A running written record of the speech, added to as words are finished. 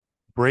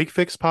Break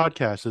Fix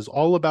Podcast is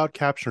all about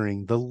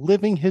capturing the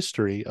living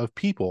history of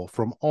people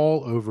from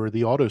all over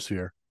the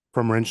autosphere,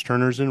 from wrench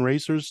turners and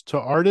racers to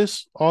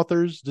artists,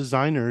 authors,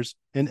 designers,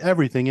 and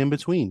everything in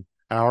between.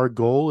 Our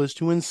goal is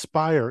to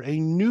inspire a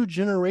new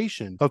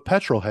generation of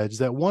petrol heads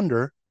that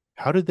wonder,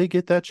 how did they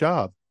get that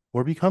job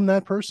or become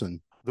that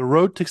person? The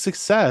road to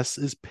success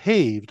is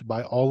paved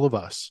by all of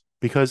us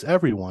because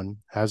everyone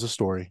has a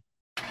story.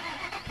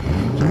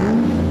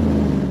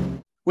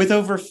 With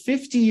over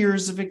 50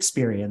 years of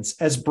experience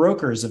as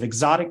brokers of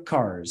exotic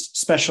cars,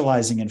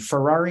 specializing in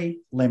Ferrari,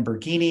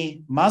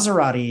 Lamborghini,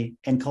 Maserati,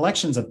 and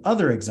collections of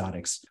other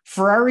exotics,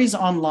 Ferraris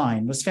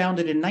Online was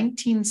founded in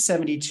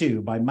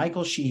 1972 by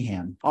Michael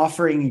Sheehan,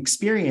 offering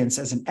experience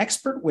as an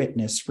expert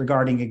witness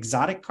regarding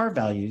exotic car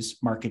values,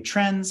 market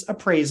trends,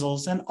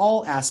 appraisals, and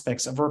all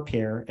aspects of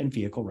repair and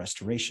vehicle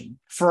restoration.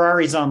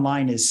 Ferraris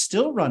Online is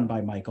still run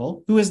by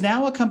Michael, who is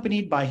now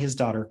accompanied by his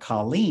daughter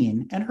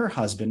Colleen and her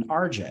husband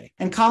RJ.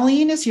 And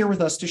Colleen is here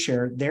with us to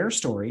share their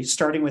story,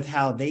 starting with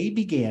how they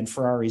began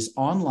Ferraris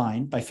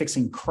Online by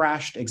fixing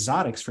crashed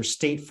exotics for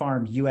State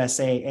Farm,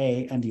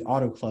 USAA, and the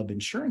Auto Club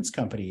insurance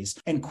companies,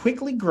 and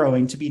quickly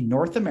growing to be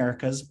North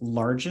America's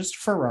largest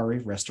Ferrari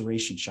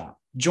restoration shop.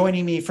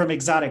 Joining me from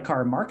Exotic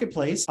Car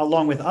Marketplace,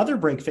 along with other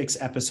Break Fix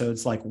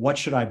episodes like What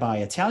Should I Buy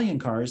Italian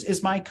Cars,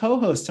 is my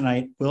co-host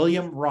tonight,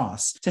 William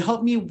Ross, to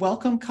help me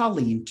welcome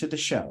Colleen to the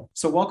show.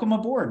 So welcome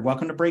aboard.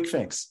 Welcome to Break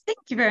Fix. Thank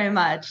you very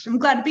much. I'm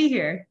glad to be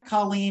here.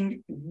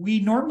 Colleen, we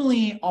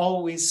normally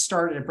always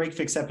start a Break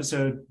Fix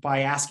episode by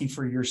asking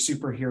for your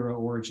superhero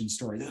origin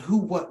story, the who,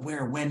 what,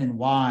 where, when, and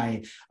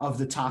why of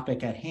the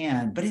topic at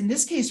hand. But in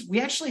this case, we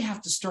actually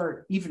have to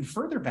start even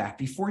further back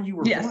before you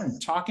were born,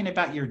 talking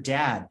about your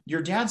dad.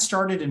 Your dad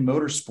started in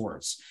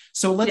motorsports.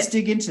 So let's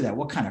dig into that.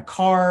 What kind of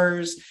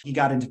cars? He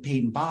got into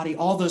paint and body,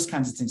 all those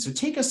kinds of things. So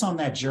take us on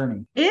that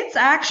journey. It's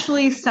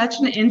actually such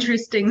an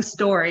interesting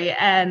story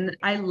and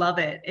I love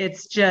it.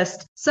 It's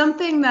just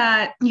something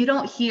that you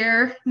don't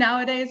hear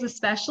nowadays,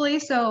 especially.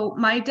 So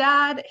my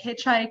dad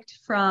hitchhiked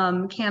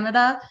from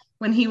Canada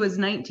when he was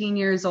 19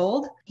 years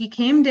old. He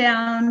came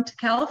down to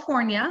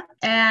California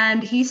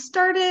and he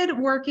started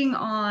working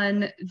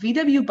on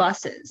VW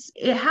buses.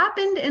 It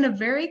happened in a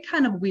very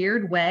kind of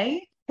weird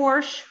way.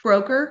 Porsche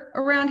broker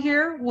around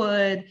here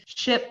would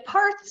ship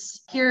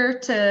parts here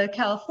to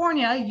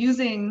California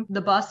using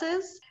the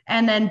buses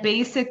and then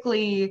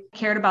basically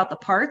cared about the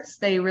parts.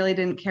 They really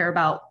didn't care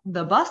about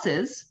the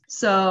buses.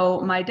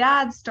 So my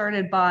dad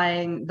started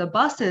buying the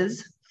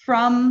buses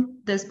from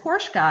this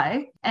Porsche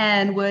guy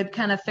and would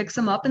kind of fix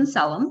them up and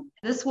sell them.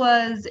 This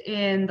was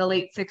in the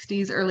late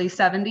 60s, early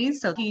 70s.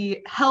 So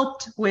he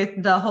helped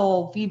with the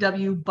whole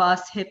VW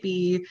bus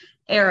hippie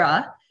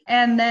era.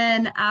 And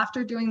then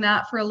after doing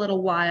that for a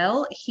little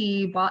while,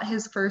 he bought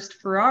his first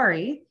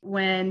Ferrari.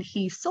 When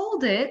he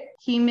sold it,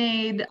 he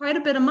made quite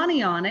a bit of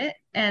money on it.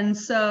 And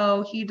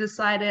so he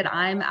decided,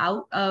 I'm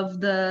out of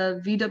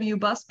the VW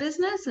bus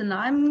business and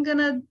I'm going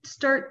to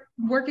start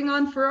working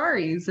on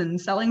Ferraris and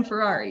selling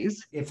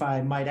Ferraris. If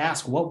I might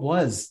ask, what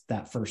was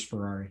that first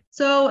Ferrari?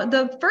 So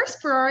the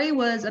first Ferrari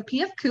was a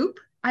PF Coupe.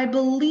 I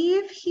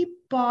believe he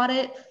bought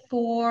it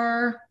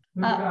for...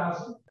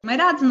 my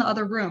dad's in the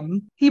other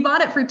room. He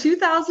bought it for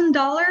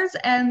 $2,000.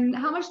 And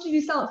how much did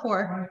you sell it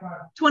for?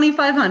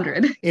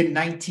 $2,500. In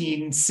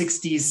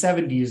 1960s,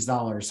 70s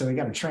dollars. So we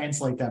got to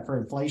translate that for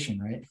inflation,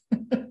 right?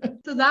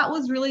 So that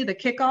was really the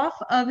kickoff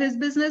of his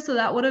business. So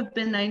that would have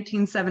been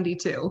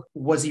 1972.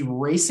 Was he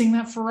racing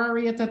that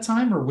Ferrari at that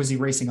time or was he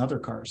racing other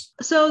cars?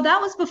 So that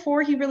was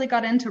before he really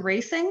got into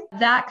racing.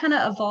 That kind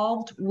of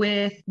evolved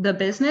with the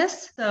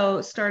business.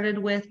 So started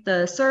with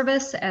the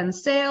service and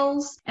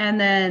sales. And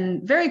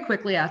then very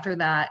quickly after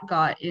that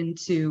got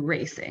into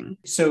racing.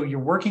 So you're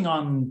working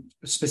on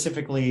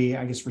specifically,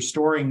 I guess,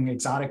 restoring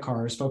exotic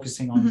cars,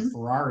 focusing on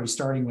Ferrari,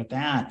 starting with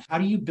that. How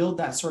do you build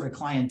that sort of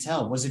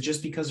clientele? Was it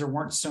just because there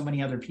weren't so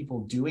many other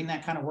people doing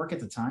that kind of work at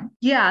the time?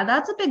 Yeah,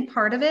 that's a big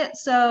part of it.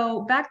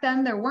 So back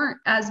then there weren't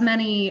as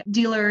many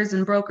dealers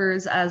and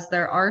brokers as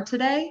there are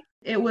today.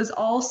 It was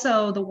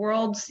also, the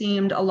world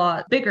seemed a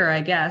lot bigger,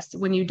 I guess,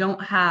 when you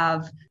don't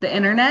have the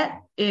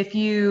internet. If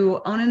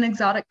you own an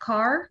exotic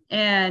car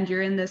and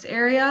you're in this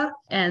area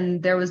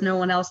and there was no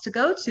one else to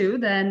go to,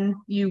 then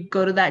you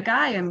go to that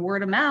guy, and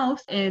word of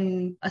mouth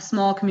in a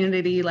small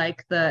community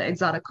like the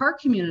exotic car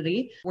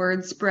community,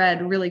 word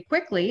spread really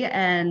quickly.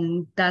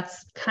 And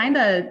that's kind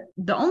of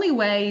the only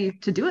way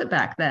to do it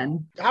back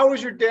then. How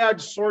was your dad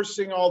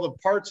sourcing all the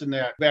parts in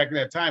that back in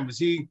that time? Was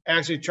he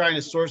actually trying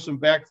to source them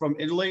back from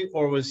Italy,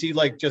 or was he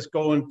like just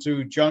going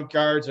to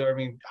junkyards? Or, I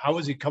mean, how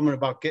was he coming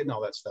about getting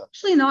all that stuff?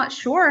 Actually not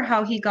sure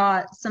how he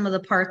got some of the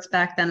parts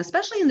back then,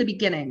 especially in the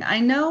beginning. I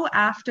know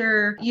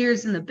after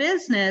years in the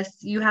business,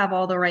 you have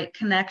all the right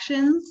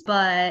connections,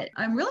 but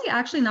I'm really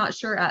actually not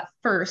sure at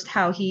first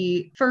how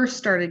he first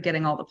started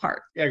getting all the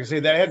parts. Yeah, because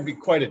that had to be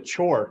quite a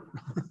chore.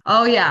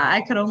 Oh yeah,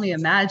 I could only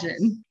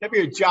imagine. That'd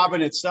be a job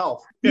in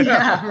itself.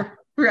 Yeah.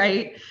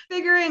 Right.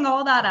 Figuring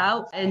all that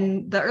out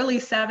in the early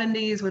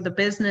 70s with a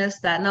business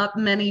that not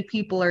many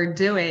people are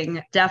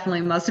doing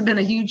definitely must have been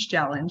a huge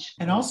challenge.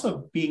 And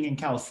also being in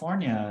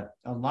California,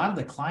 a lot of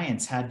the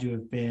clients had to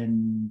have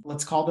been,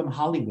 let's call them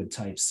Hollywood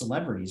type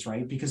celebrities,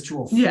 right? Because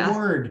to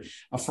afford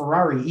a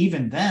Ferrari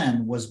even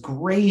then was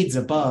grades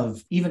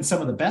above even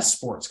some of the best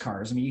sports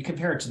cars. I mean, you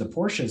compare it to the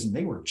Porsches and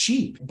they were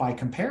cheap by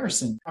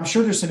comparison. I'm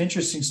sure there's some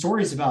interesting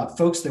stories about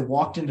folks that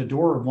walked in the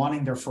door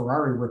wanting their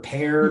Ferrari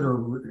repaired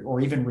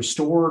or even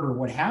restored or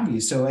what have you.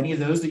 So any of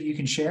those that you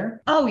can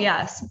share? Oh,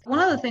 yes. One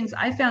of the things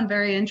I found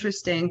very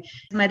interesting,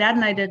 my dad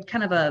and I did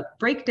kind of a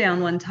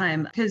breakdown one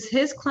time because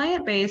his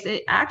client base,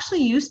 it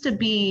actually used to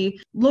be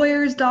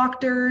lawyers,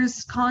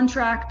 doctors,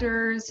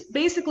 contractors.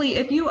 Basically,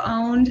 if you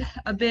owned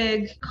a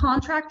big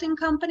contracting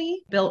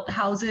company, built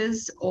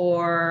houses,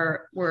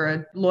 or were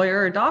a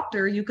lawyer or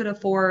doctor, you could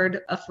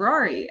afford a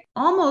Ferrari.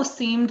 Almost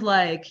seemed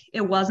like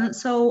it wasn't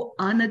so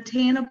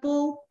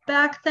unattainable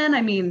back then.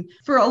 I mean,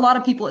 for a lot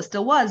of people it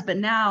still was, but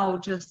now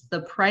just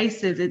the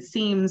prices, it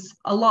seems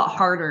a lot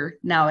harder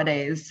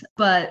nowadays.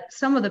 But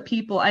some of the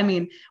people, I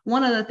mean,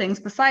 one of the things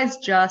besides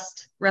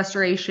just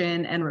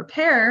restoration and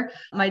repair,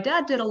 my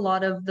dad did a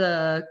lot of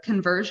the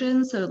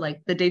conversions. So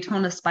like the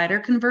Daytona Spider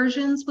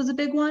conversions was a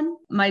big one.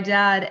 My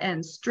dad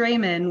and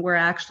Strayman were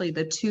actually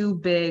the two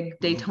big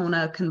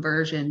Daytona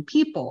conversion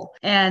people,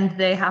 and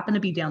they happened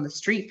to be down the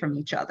street from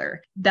each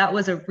other. That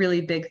was a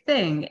really big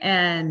thing.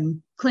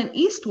 And Clint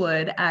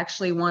Eastwood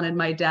actually wanted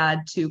my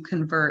dad to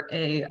convert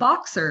a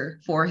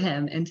boxer for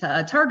him into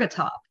a Targa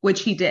top,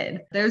 which he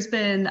did. There's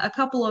been a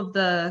couple of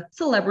the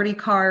celebrity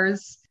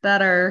cars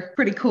that are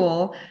pretty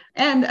cool.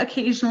 And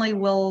occasionally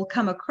we'll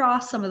come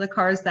across some of the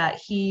cars that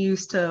he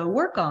used to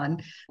work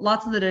on.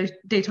 Lots of the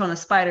Daytona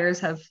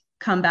Spiders have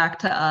come back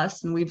to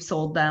us and we've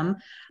sold them.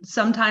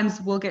 Sometimes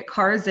we'll get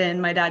cars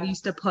in. My dad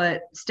used to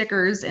put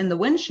stickers in the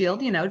windshield,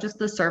 just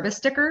the service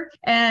sticker.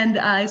 And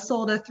I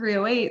sold a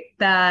 308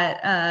 that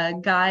a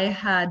guy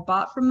had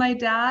bought from my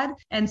dad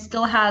and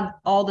still had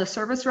all the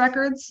service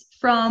records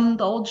from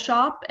the old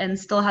shop and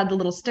still had the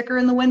little sticker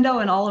in the window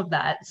and all of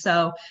that.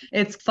 So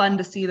it's fun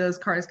to see those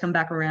cars come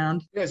back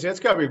around. Yes, that's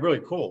got to be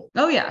really cool.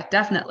 Oh, yeah,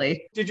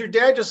 definitely. Did your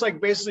dad just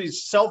like basically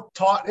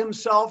self-taught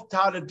himself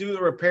how to do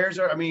the repairs?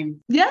 I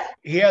mean, yeah,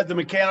 he had the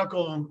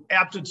mechanical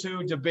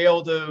aptitude to be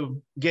able to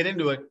get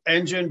into it.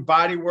 Engine,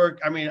 body work.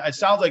 I mean, it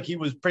sounds like he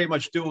was pretty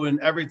much doing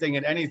everything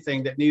and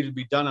anything that needed to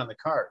be done on the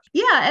cars.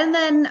 Yeah. And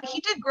then he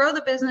did grow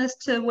the business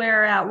to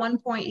where at one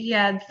point he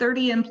had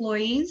 30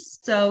 employees.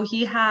 So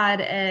he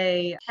had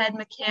a head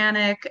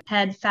mechanic,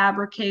 head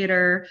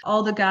fabricator,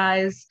 all the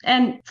guys.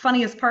 And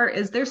funniest part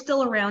is they're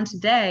still around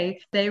today.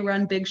 They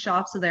run big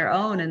shops of their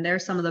own and they're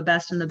some of the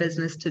best in the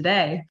business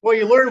today. Well,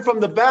 you learn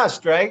from the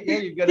best, right? Yeah,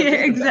 you got to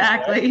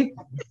exactly.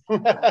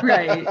 Best,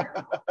 right?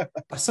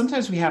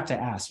 Sometimes we have to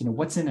ask,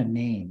 what's in a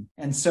name?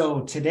 And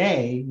so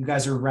today you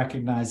guys are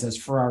recognized as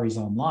Ferraris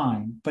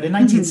Online, but in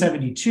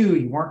 1972,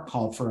 you weren't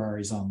called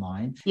Ferraris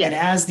Online. Yeah. And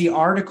as the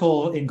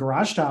article in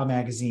Garage Style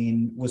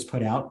magazine was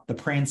put out, the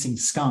Prancing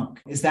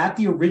Skunk, is that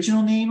the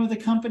original name of the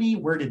company?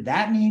 Where did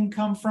that name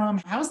come from?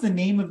 How's the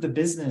name of the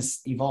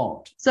business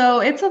evolved? So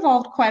it's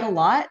evolved quite a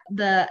lot.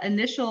 The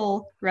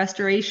initial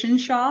restoration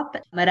shop,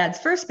 my dad's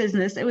first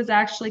business, it was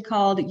actually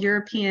called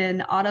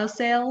European Auto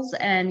Sales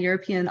and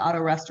European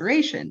Auto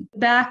Restoration.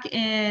 Back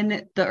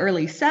in the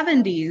early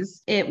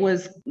 70s, it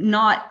was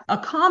not a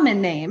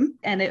common name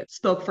and it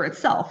spoke for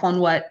itself on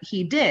what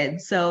he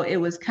did. So it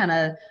was kind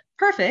of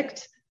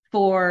perfect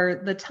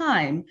for the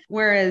time.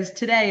 Whereas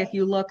today, if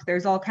you look,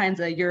 there's all kinds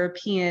of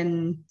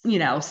European,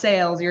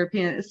 sales,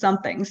 European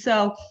something.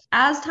 So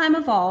as time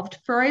evolved,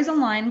 Ferraris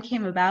Online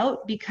came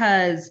about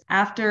because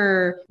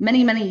after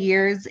many, many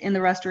years in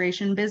the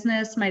restoration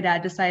business, my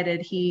dad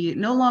decided he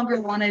no longer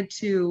wanted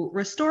to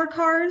restore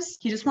cars.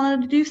 He just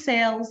wanted to do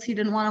sales. He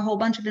didn't want a whole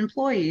bunch of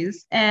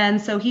employees.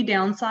 And so he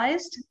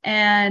downsized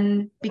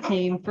and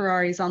became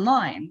Ferraris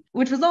Online,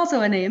 which was also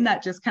a name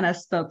that just kind of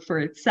spoke for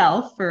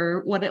itself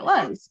for what it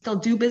was. Still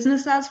do business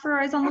as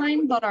Ferraris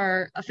Online, but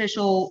our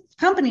official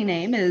company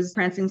name is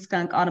Prancing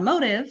Skunk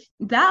Automotive.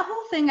 That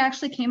whole thing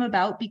actually came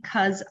about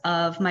because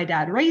of my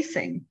dad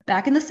racing.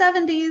 Back in the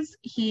 70s,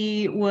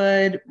 he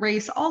would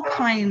race all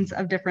kinds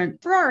of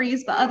different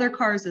Ferraris, but other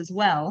cars as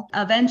well.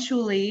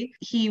 Eventually,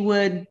 he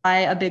would buy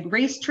a big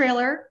race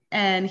trailer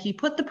and he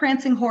put the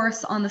prancing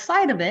horse on the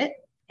side of it.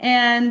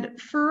 And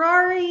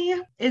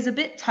Ferrari is a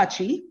bit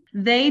touchy.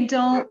 They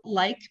don't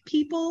like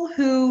people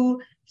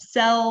who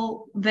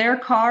sell their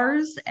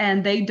cars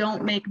and they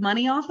don't make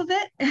money off of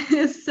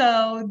it.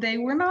 So they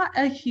were not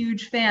a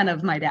huge fan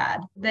of my dad.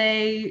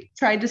 They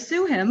tried to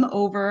sue him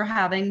over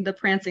having the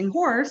prancing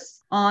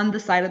horse on the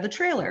side of the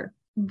trailer.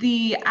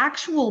 The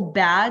actual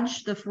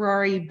badge, the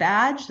Ferrari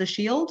badge, the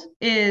shield,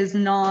 is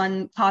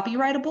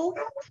non-copyrightable.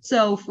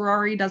 So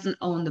Ferrari doesn't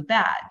own the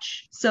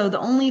badge. So the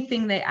only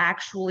thing they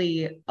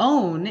actually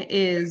own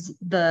is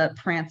the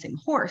prancing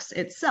horse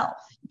itself.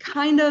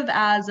 Kind of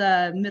as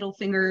a middle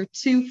finger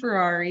to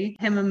Ferrari,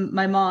 him and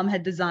my mom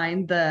had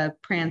designed the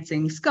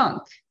prancing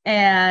skunk.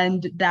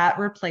 And that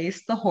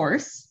replaced the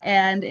horse.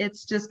 And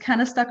it's just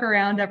kind of stuck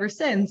around ever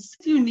since.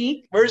 It's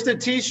unique. Where's the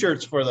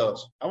t-shirts for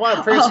those? I want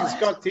a Prancing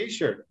Skunk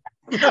t-shirt.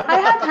 I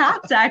have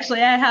hats,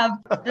 actually. I have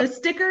the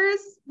stickers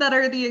that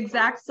are the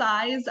exact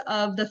size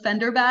of the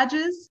fender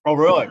badges. Oh,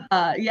 really?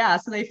 Yeah,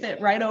 so they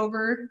fit right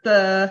over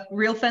the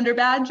real fender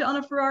badge on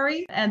a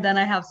Ferrari. And then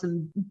I have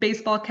some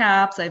baseball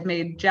caps. I've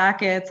made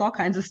jackets, all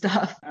kinds of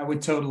stuff. I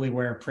would totally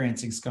wear a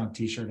Prancing Skunk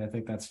t-shirt. I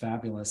think that's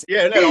fabulous.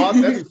 Yeah, isn't that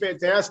awesome? That'd be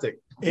fantastic.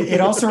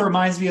 It also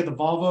reminds me of the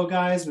Volvo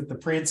guys with the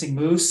prancing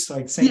moose,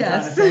 like same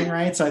kind of thing,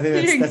 right? So I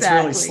think that's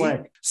really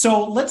slick.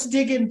 So let's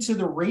dig into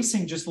the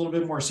racing just a little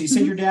bit more. So you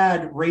said your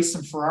dad raced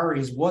some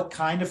Ferraris. What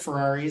kind of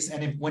Ferraris?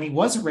 And when he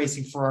wasn't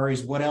racing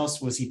Ferraris, what else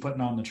was he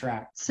putting on the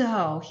track?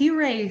 So he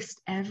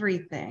raced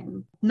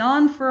everything.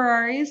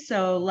 Non-Ferraris,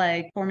 so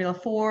like Formula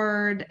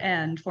Ford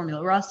and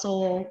Formula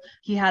Russell.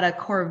 He had a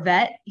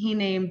Corvette he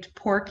named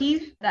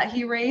Porky that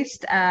he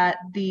raced at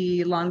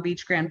the Long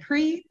Beach Grand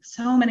Prix.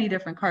 So many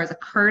different cars, a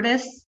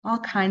Curtis, all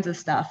kinds of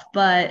stuff.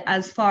 But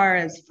as far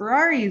as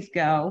Ferraris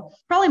go,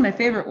 probably my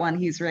favorite one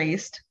he's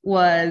raced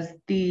was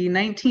the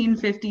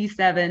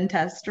 1957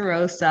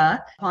 Testarossa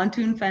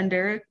pontoon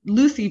fender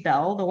Lucy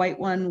Bell, the white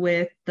one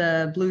with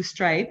the blue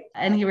stripe.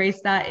 And he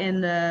raced that in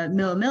the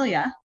Mille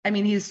Miglia. I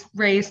mean, he's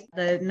raced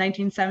the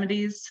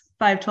 1970s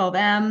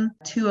 512M,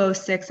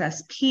 206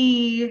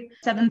 SP,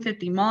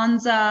 750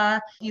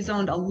 Monza. He's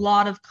owned a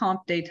lot of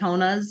comp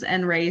Daytonas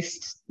and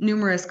raced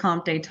numerous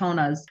comp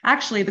Daytonas.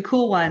 Actually, the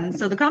cool one,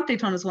 so the comp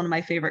Daytona is one of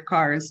my favorite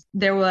cars.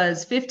 There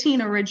was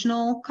 15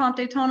 original comp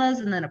Daytonas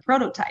and then a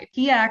prototype.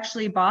 He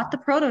actually bought the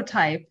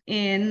prototype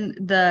in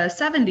the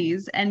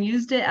 70s and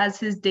used it as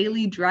his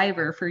daily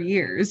driver for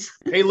years.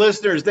 Hey,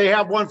 listeners, they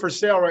have one for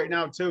sale right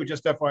now, too,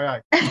 just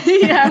FYI.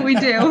 Yeah, we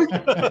do.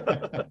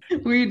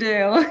 We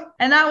do.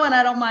 And that one,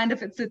 I don't mind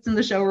if it sits in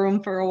the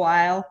showroom for a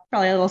while.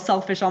 Probably a little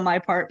selfish on my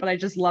part, but I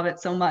just love it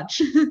so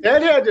much.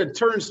 Dad had to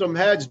turn some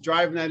heads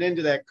driving that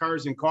into that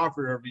Cars and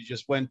Coffee everybody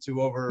just went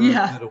to over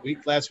the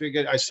week last week.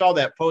 I saw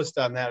that post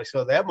on that.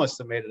 So that must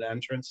have made an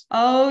entrance.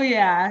 Oh,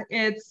 yeah.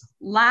 It's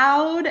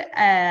loud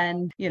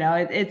and, you know,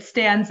 it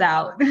stands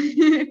out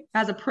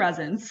as a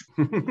presence,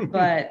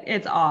 but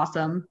it's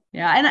awesome.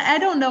 Yeah. And I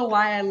don't know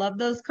why I love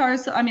those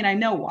cars. So, I mean, I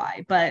know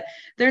why, but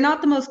they're not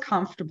the most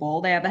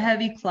comfortable. They have a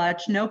heavy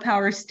clutch, no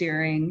power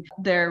steering.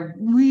 They're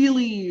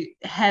really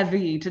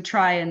heavy to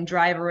try and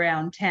drive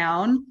around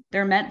town.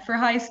 They're meant for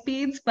high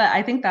speeds, but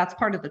I think that's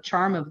part of the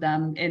charm of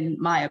them, in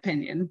my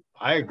opinion.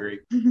 I agree.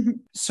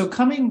 So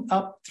coming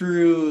up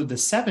through the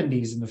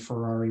 70s in the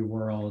Ferrari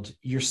world,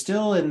 you're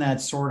still in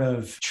that sort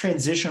of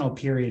transitional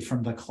period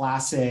from the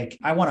classic,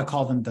 I want to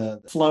call them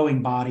the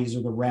flowing bodies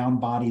or the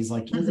round bodies,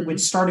 like which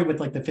started with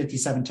like the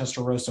 57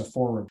 Testarossa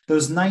forward.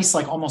 Those nice,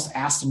 like almost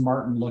Aston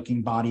Martin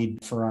looking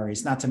bodied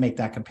Ferraris, not to make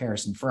that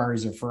comparison.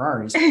 Ferraris are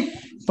Ferraris.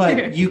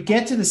 But you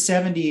get to the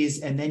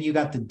 70s and then you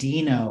got the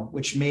Dino,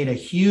 which made a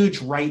huge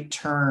right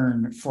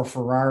turn for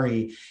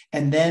Ferrari.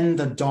 And then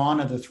the dawn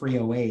of the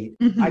 308.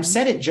 I've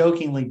said it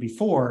jokingly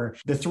before,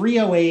 the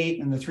 308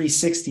 and the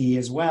 360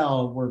 as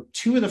well were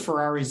two of the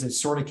Ferraris that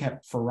sort of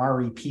kept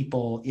Ferrari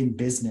people in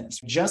business,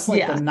 just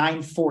like the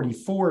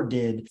 944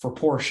 did for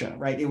Porsche,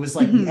 right? It was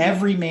like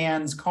every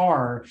man's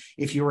car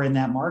if you were in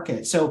that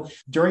market. So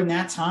during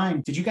that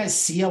time, did you guys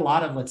see a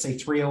lot of, let's say,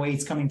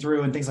 308s coming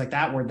through and things like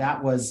that, where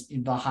that was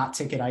the hot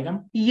ticket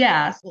item?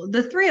 Yes.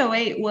 The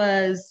 308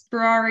 was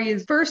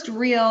Ferrari's first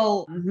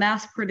real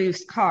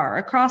mass-produced car.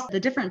 Across the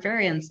different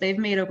variants, they've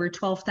made over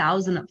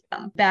 12,000 of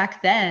them.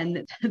 Back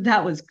then,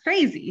 that was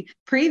crazy.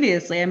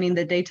 Previously, I mean,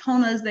 the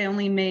Daytonas, they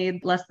only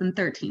made less than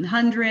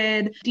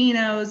 1,300.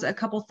 Dinos, a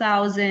couple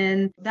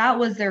thousand. That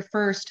was their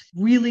first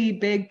really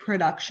big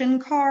production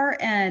car,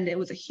 and it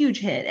was a huge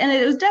hit. And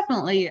it was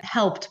definitely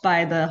helped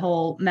by the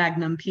whole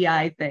Magnum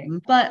PI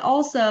thing. But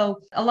also,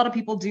 a lot of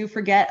people do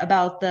forget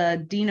about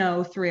the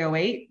Dino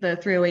 308, the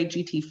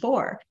 308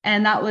 GT4.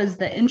 And that was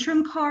the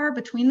interim car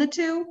between the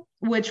two,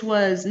 which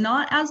was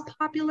not as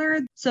popular.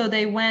 So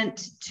they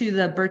went to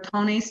the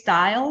Bertone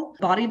style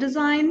body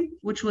design,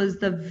 which was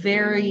the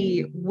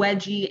very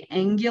wedgy,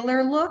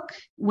 angular look.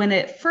 When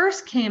it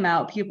first came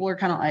out, people were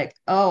kind of like,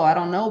 oh, I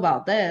don't know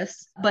about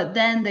this. But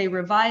then they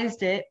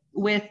revised it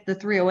with the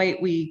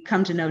 308 we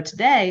come to know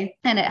today,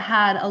 and it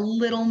had a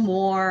little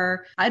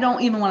more, I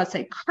don't even want to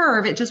say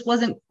curve, it just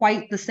wasn't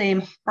quite the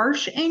same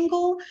harsh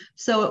angle,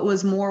 so it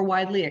was more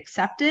widely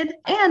accepted.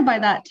 And by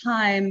that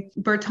time,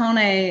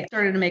 Bertone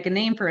started to make a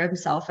name for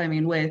himself. I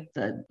mean, with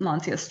the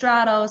Lancia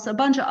Stratos, a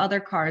bunch of other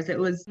cars, it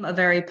was a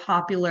very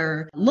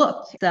popular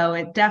look, so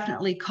it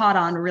definitely caught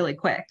on really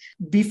quick.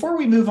 Before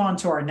we move on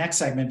to our next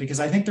segment, because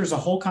I think there's a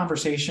whole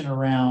conversation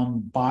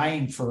around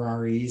buying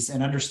Ferraris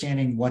and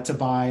understanding what to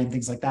buy and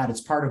things like that, that.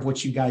 It's part of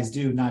what you guys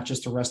do, not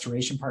just a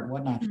restoration part and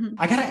whatnot. Mhm.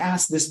 I got to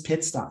ask this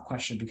pit stop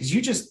question because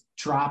you just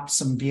dropped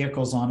some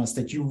vehicles on us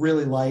that you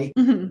really like.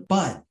 Mhm.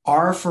 But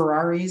are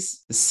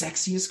Ferraris the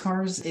sexiest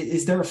cars?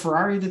 Is there a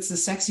Ferrari that's the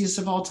sexiest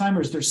of all time?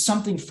 Or is there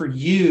something for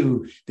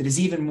you that is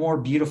even more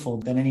beautiful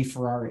than any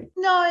Ferrari?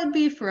 No, it'd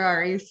be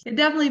Ferraris. It'd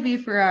definitely be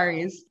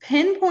Ferraris.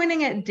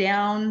 Pinpointing it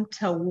down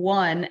to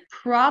one,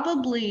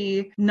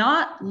 probably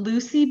not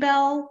Lucy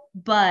Bell,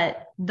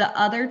 but the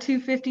other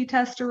 250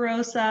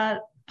 Testarossa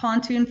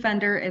pontoon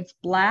fender. It's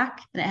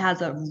black and it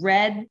has a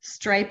red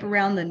stripe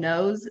around the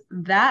nose.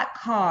 That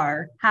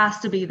car has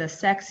to be the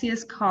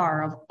sexiest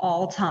car of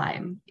all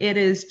time. It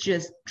is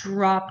just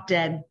drop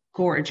dead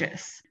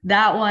gorgeous.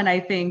 That one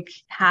I think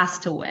has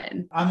to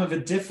win. I'm of a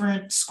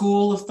different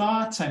school of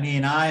thought. I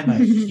mean, I'm a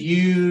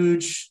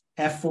huge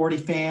F40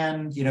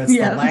 fan. You know, it's the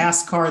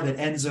last car that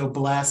Enzo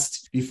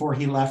blessed before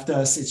he left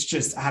us. It's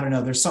just, I don't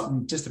know, there's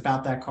something just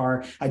about that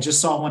car. I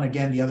just saw one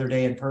again the other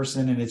day in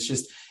person, and it's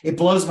just, it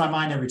blows my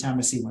mind every time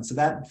I see one. So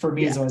that for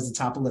me is always the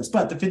top of the list.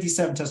 But the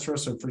 57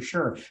 Testarossa for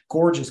sure,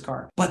 gorgeous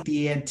car. But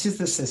the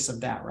antithesis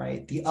of that,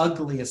 right? The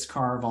ugliest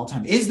car of all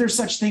time. Is there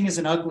such thing as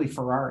an ugly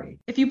Ferrari?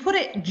 If you put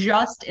it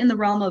just in the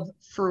realm of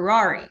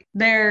Ferrari,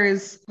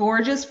 there's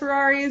gorgeous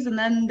Ferraris and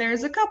then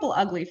there's a couple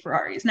ugly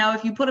Ferraris. Now,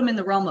 if you put them in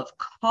the realm of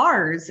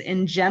cars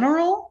in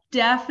general,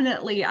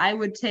 definitely I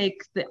would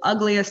take the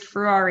ugliest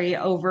Ferrari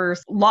over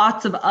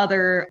lots of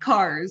other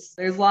cars.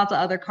 There's lots of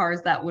other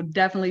cars that would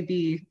definitely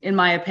be, in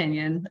my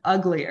opinion,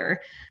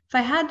 uglier. If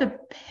I had to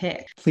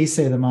pick, please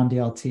say the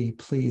Mondial T,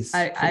 please.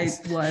 I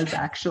was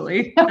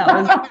actually, that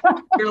was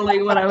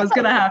really what I was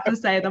going to have to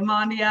say. The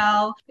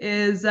Mondial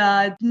is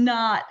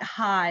not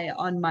high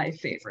on my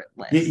favorite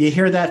list. You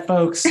hear that,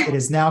 folks? It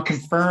is now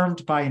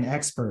confirmed by an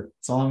expert.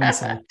 That's all I'm going to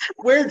say.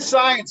 Weird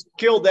science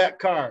killed that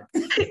car.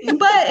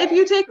 But if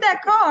you take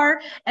that car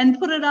and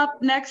put it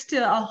up next to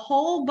a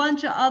whole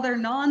bunch of other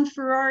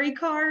non-Ferrari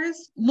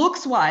cars,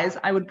 looks-wise,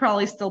 I would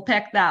probably still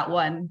pick that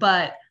one.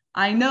 But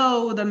I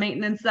know the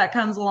maintenance that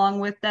comes along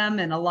with them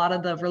and a lot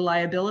of the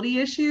reliability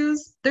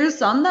issues. There's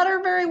some that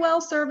are very well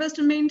serviced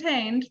and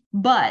maintained,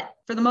 but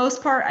for the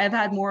most part, I've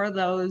had more of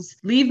those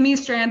leave me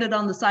stranded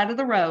on the side of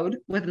the road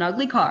with an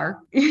ugly car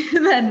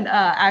than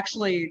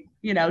actually,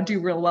 you know, do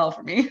real well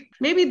for me.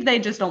 Maybe they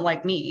just don't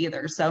like me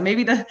either. So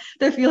maybe the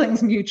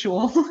feeling's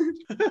mutual.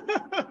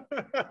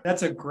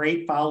 That's a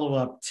great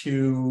follow-up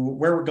to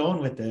where we're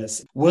going with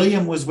this.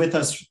 William was with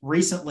us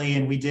recently,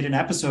 and we did an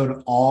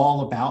episode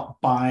all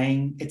about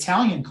buying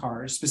Italian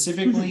cars,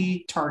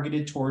 specifically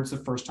targeted towards the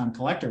first-time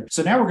collector.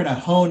 So now we're going to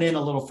hone in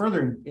a little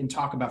further and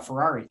talk about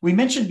Ferrari. We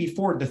mentioned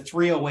before the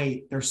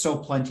 308, they're so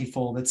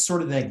plentiful. That's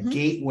sort of that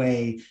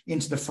gateway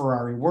into the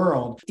Ferrari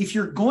world. If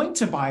you're going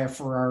to buy a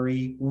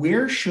Ferrari,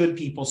 where should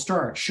people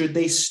start? Should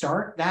they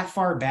start that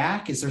far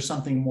back? Is there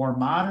something more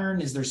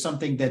modern? Is there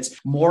something that's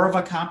more of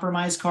a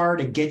compromise car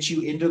to get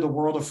you into the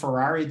world of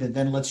Ferrari that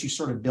then lets you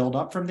sort of build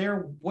up from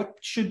there? What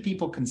should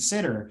people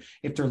consider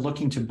if they're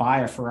looking to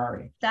buy a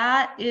Ferrari?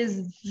 That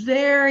is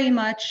very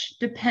much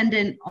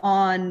dependent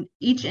on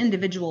each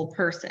individual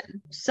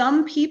person.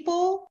 Some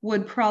people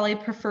would probably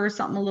prefer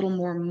something a little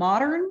more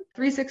modern.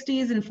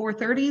 360s and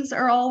 430s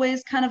are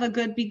always kind of a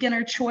good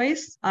beginner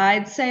choice.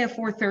 I'd say a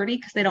 430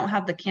 because they don't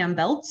have the cam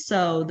belts,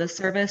 so the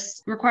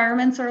service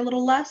requirements are a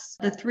little less.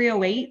 The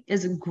 308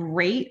 is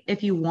great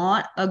if you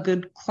want a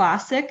good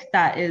classic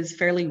that is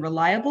fairly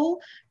reliable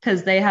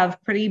because they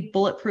have pretty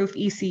bulletproof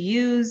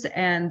ECUs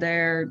and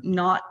they're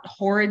not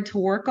horrid to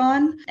work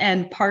on,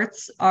 and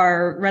parts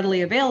are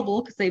readily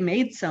available because they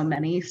made so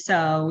many,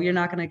 so you're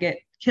not going to get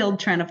killed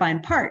trying to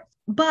find parts.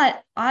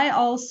 But I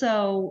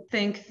also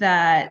think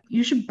that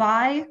you should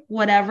buy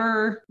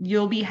whatever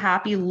you'll be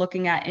happy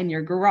looking at in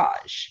your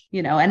garage,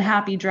 you know, and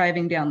happy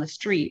driving down the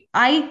street.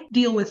 I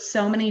deal with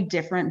so many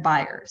different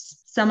buyers.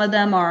 Some of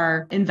them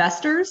are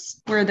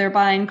investors where they're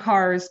buying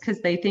cars because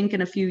they think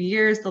in a few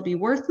years they'll be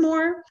worth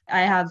more.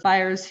 I have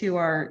buyers who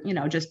are, you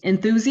know, just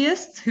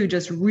enthusiasts who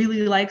just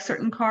really like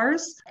certain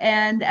cars,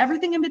 and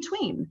everything in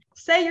between.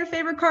 Say your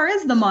favorite car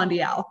is the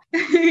Mondial,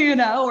 you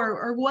know,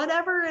 or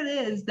whatever it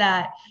is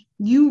that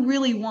you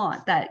really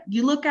want, that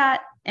you look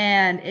at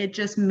and it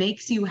just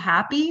makes you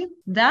happy.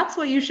 That's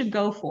what you should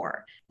go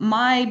for.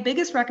 My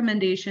biggest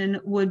recommendation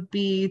would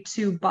be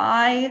to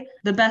buy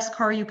the best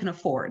car you can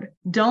afford.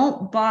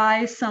 Don't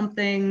buy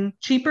something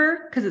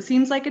cheaper because it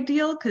seems like a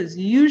deal, because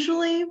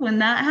usually when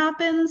that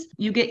happens,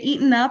 you get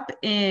eaten up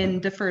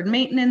in deferred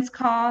maintenance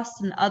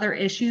costs and other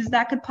issues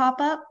that could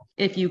pop up.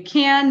 If you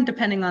can,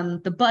 depending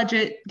on the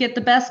budget, get the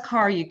best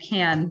car you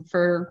can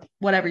for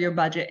whatever your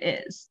budget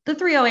is. The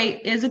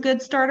 308 is a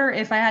good starter.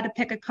 If I had to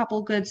pick a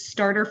couple good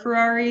starter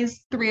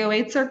Ferraris,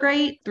 308s are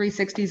great,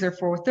 360s or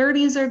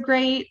 430s are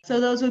great.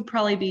 So those would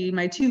probably be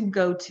my two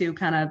go-to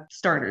kind of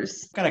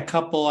starters. Got a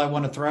couple I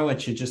want to throw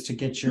at you just to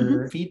get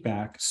your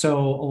feedback. So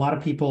a lot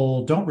of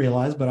people don't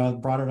realize, but I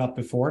brought it up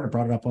before, and I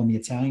brought it up on the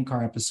Italian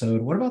car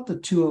episode. What about the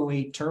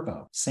 208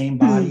 turbo? Same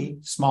body,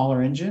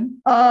 smaller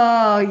engine?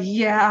 Oh,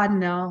 yeah,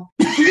 no.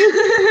 All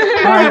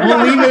right,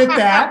 we'll leave it at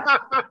that.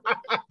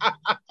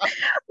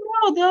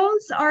 No,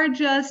 those are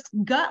just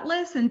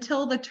gutless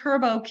until the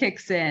turbo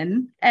kicks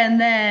in. And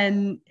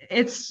then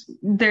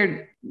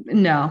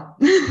no.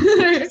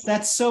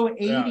 That's so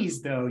Yeah.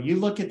 80s, though. You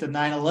look at the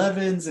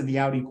 911s and the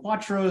Audi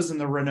Quattros and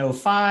the Renault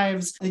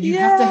 5s, and you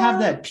have to Yeah. have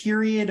that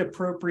period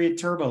appropriate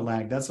turbo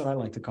lag. That's what I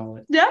like to call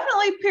it.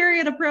 Definitely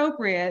period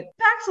appropriate.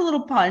 Packs a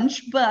little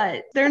punch,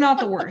 but they're not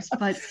the worst.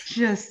 But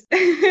just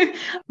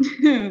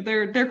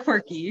they're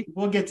quirky.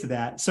 We'll get to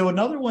that. So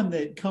another one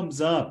that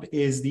comes up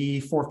is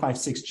the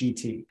 456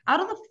 GT. Out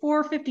of the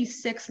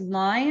 456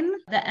 line,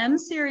 the M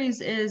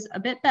series is a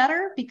bit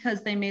better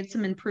because they made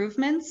some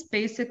improvements.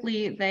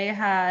 Basically, they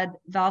had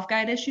valve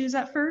guide issues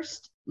at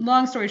first.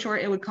 Long story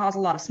short, it would cause a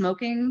lot of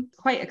smoking,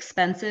 quite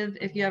expensive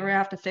if you ever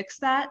have to fix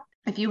that.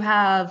 If you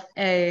have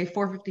a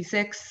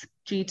 456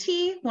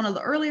 GT, one of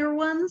the earlier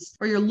ones,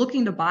 or you're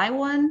looking to buy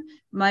one,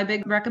 my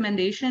big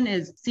recommendation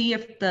is see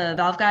if the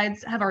valve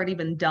guides have already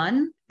been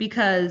done,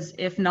 because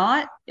if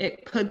not,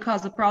 it could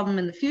cause a problem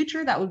in the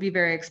future that would be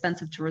very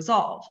expensive to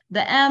resolve.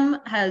 The M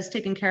has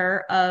taken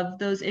care of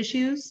those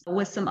issues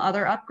with some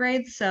other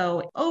upgrades,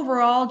 so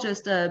overall,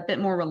 just a bit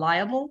more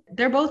reliable.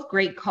 They're both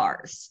great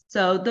cars,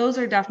 so those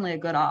are definitely a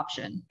good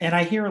option. And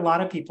I hear a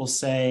lot of people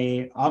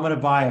say, I'm going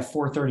to buy a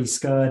 430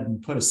 Scud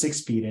and put a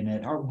 6-speed in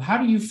it. How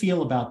do you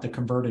feel about the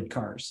converted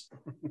cars?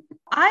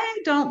 I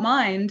don't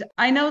mind.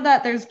 I know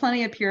that there's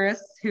plenty of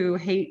purists who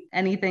hate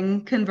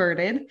anything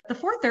converted. The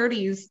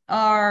 430s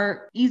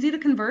are easy to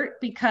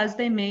convert because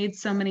they made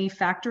so many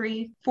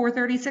factory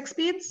 436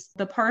 speeds.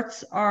 The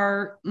parts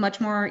are much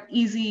more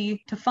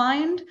easy to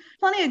find.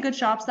 Plenty of good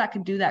shops that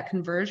could do that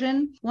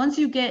conversion. Once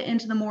you get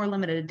into the more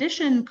limited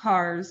edition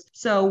cars,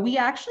 so we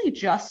actually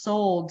just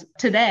sold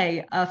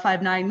today a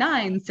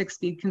 599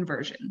 6-speed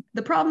conversion.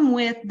 The problem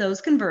with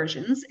those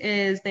conversions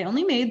is they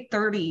only made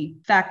 30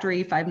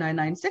 factory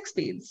 599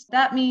 6-speeds.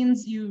 That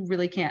means you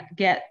really can't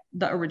get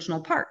the original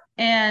part.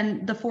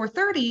 And the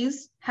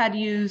 430s had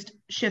used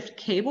shift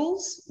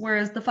cables,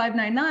 whereas the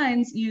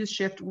 599s used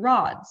shift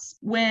rods.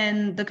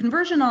 When the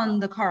conversion on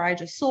the car I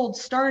just sold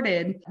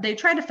started, they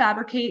tried to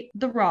fabricate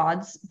the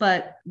rods,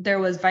 but there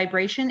was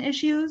vibration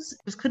issues,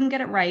 just couldn't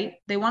get it right.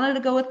 They wanted to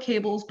go with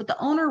cables, but the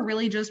owner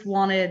really just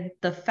wanted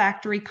the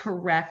factory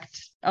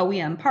correct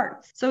OEM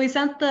parts. So he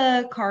sent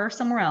the car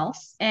somewhere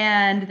else,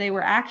 and they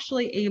were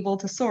actually able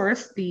to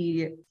source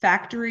the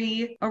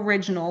factory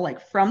original, like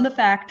from the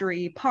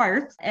factory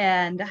parts,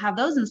 and have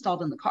those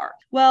installed in the car.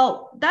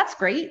 Well, that's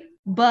great.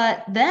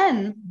 But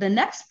then the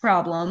next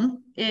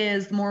problem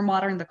is the more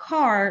modern the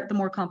car, the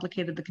more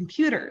complicated the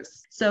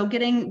computers. So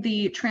getting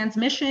the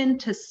transmission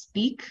to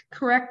speak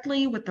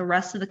correctly with the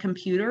rest of the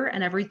computer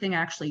and everything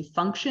actually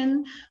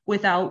function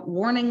without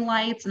warning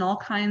lights and all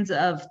kinds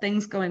of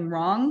things going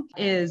wrong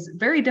is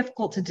very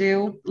difficult to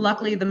do.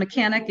 Luckily, the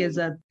mechanic is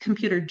a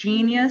computer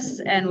genius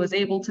and was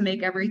able to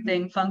make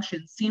everything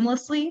function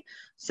seamlessly.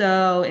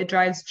 So it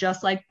drives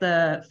just like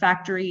the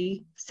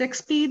factory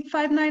 6-speed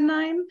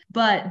 599,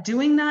 but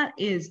doing that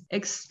is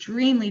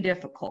extremely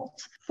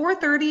difficult.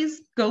 430s,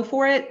 go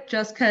for it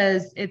just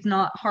because it's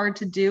not hard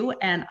to do.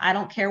 And I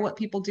don't care what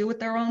people do with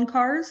their own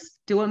cars.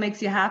 Do what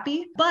makes you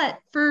happy. But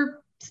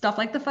for stuff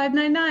like the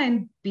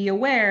 599, be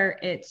aware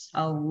it's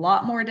a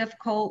lot more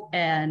difficult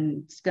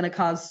and it's going to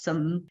cause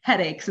some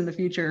headaches in the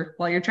future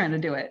while you're trying to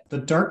do it. The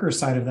darker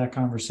side of that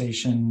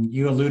conversation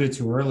you alluded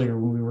to earlier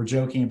when we were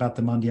joking about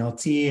the Mondial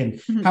T and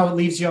how it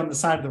leaves you on the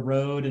side of the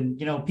road. And,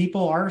 you know,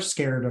 people are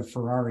scared of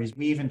Ferraris.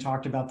 We even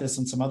talked about this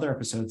in some other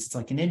episodes. It's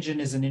like an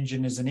engine is an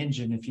engine is an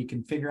engine. If you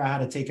can figure out how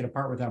to take it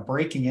apart without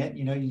breaking it,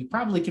 you know, you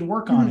probably can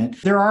work on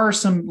it. There are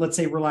some, let's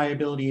say,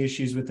 reliability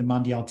issues with the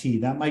Mondial T.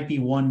 That might be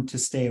one to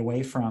stay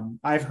away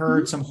from. I've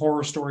heard some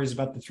horror stories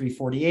about the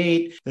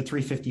 348, the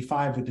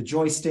 355 with the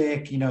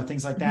joystick, you know,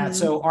 things like that.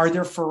 So are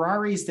there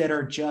Ferraris that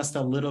are just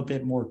a little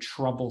bit more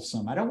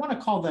troublesome? I don't want to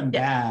call them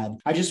bad.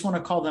 I just want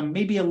to call them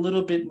maybe a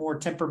little bit more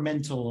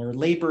temperamental or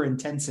labor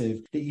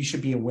intensive that you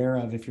should be aware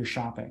of if you're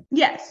shopping.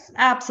 Yes,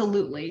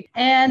 absolutely.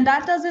 And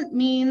that doesn't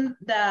mean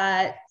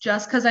that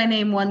just because I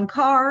name one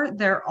car,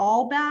 they're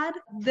all bad.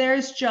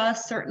 There's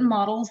just certain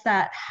models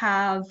that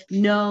have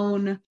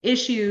known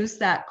issues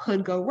that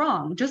could go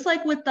wrong. Just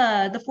like with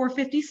the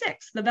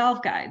 456, the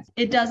valve guides.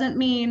 It doesn't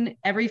mean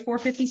every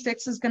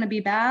 456 is going to be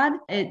bad.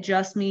 It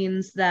just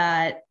means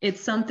that it's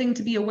something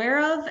to be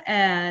aware of.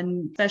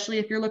 And especially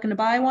if you're looking to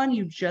buy one,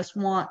 you just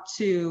want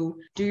to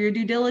do your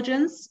due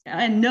diligence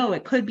and know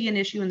it could be an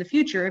issue in the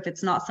future if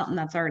it's not something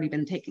that's already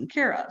been taken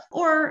care of.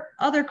 Or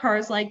other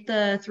cars like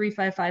the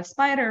 355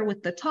 Spider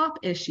with the top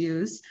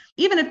issues,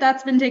 even if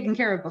that's been taken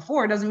care of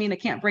before, doesn't mean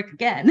it can't break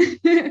again.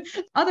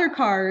 Other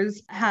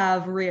cars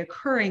have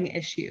reoccurring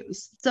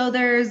issues. So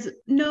there's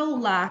no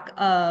lack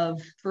of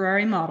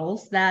Ferrari models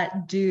models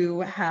that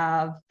do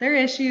have their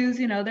issues,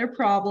 their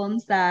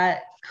problems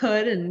that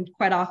could and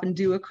quite often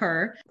do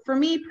occur. For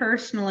me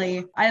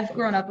personally, I've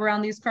grown up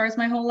around these cars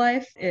my whole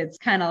life. It's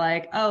kind of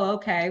like, oh,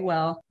 okay,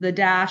 well, the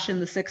dash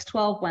and the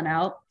 612 went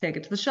out, take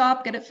it to the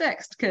shop, get it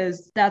fixed.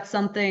 Because that's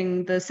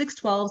something, the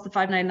 612s, the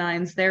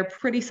 599s, they're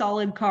pretty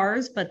solid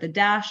cars, but the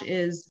dash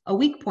is a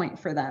weak point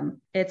for them.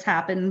 It's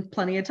happened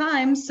plenty of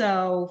times.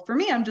 So for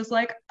me, I'm just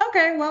like,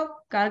 okay,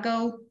 well, gotta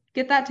go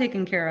get that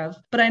taken care of.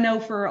 But I know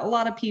for a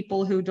lot of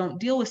people who don't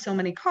deal with so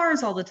many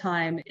cars all the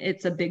time,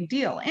 it's a big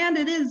deal. And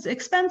it is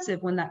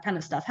expensive when that kind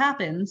of stuff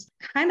happens.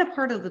 Kind of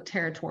part of the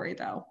territory,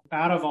 though.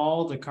 Out of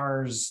all the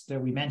cars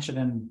that we mentioned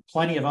and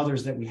plenty of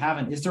others that we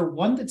haven't, is there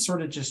one that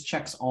sort of just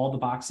checks all the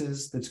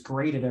boxes that's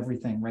great at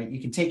everything, right? You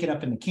can take it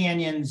up in the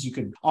canyons, you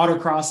could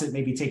autocross it,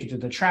 maybe take it to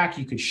the track,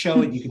 you could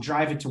show it, you could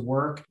drive it to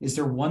work. Is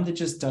there one that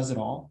just does it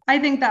all? I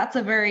think that's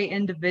a very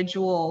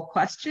individual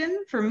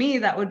question. For me,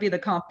 that would be the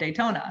Comp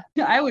Daytona.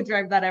 I would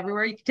drive that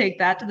everywhere. You could take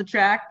that to the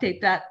track,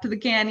 take that to the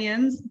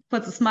canyons,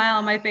 puts a smile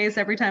on my face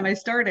every time I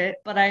start it.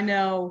 But I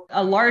know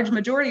a large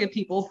majority of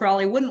people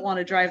probably wouldn't want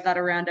to drive that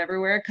around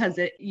everywhere because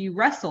you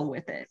wrestle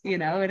with it.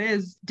 It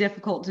is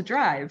difficult to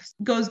drive.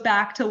 Goes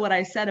back to what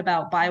I said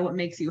about buy what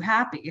makes you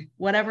happy.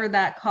 Whatever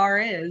that car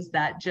is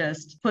that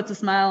just puts a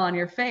smile on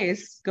your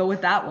face, go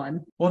with that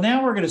one. Well,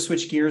 now we're going to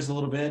switch gears a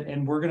little bit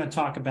and we're going to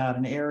talk about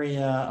an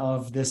area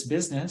of this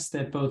business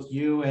that both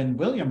you and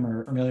William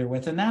are familiar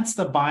with, and that's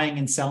the buying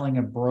and selling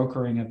of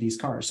brokering of these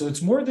cars. So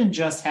it's more than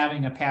just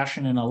having a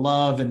passion and a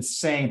love and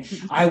saying,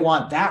 I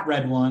want that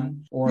red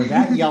one or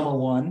that yellow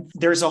one.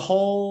 There's a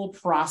whole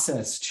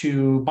process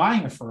to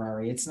buying a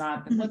Ferrari. It's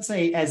not, let's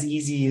say, as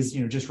easy as,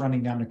 just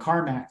running down to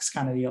CarMax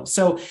kind of deal.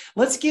 So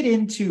let's get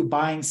into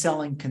buying,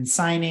 selling,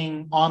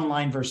 consigning,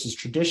 online versus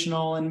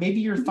traditional, and maybe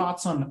your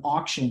thoughts on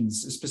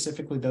auctions,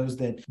 specifically those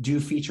that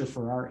do feature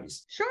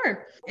Ferraris.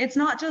 Sure. It's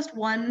not just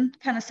one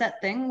kind of set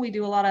thing. We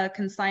do a lot of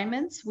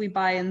consignments. We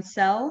buy and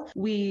sell.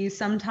 We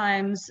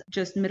sometimes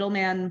just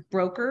middleman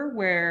broker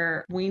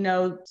where we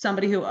know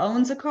somebody who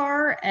owns a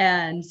car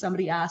and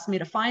somebody asked me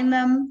to find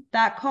them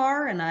that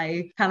car and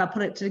I kind of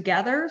put it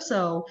together.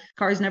 So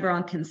car's never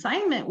on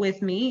consignment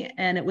with me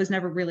and it was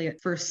never really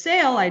for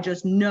sale. I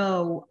just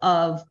know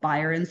of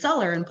buyer and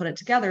seller and put it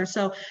together.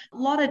 So a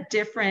lot of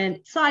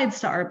different sides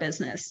to our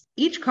business.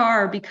 Each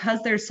car,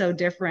 because they're so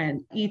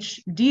different,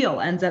 each deal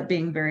ends up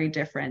being very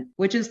different,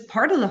 which is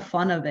part of the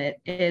fun of it.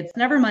 It's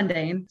never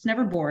mundane. It's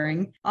never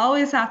boring.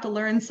 Always have to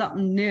learn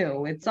something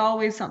new. It's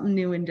always something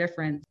new and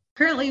different.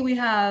 Currently, we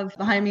have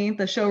behind me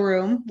the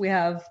showroom. We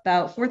have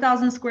about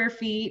 4,000 square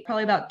feet,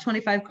 probably about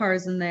 25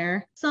 cars in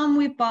there. Some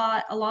we've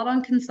bought, a lot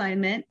on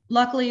consignment.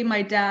 Luckily,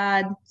 my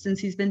dad, since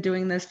he's been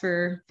doing this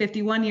for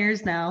 51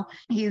 years now,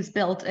 he's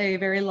built a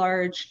very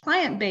large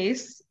client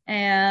base.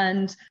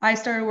 And I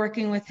started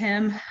working with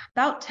him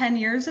about 10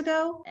 years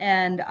ago,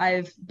 and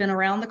I've been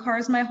around the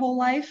cars my whole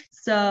life.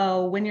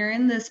 So when you're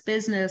in this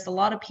business, a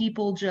lot of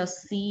people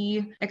just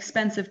see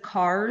expensive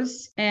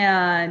cars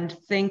and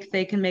think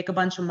they can make a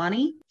bunch of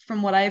money.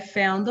 From what I've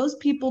found, those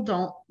people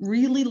don't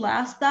really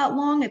last that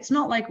long. It's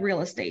not like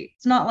real estate.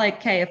 It's not like,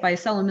 okay, if I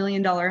sell $1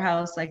 million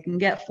house, I can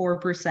get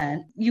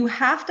 4%. You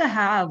have to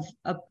have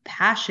a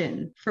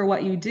passion for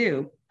what you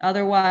do.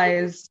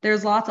 Otherwise,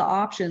 there's lots of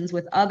options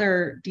with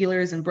other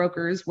dealers and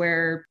brokers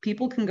where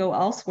people can go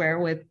elsewhere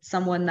with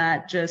someone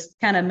that just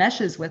kind of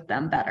meshes with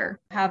them better.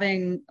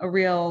 Having a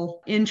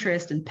real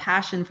interest and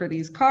passion for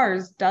these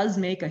cars does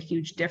make a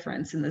huge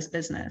difference in this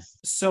business.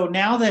 So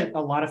now that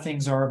a lot of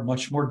things are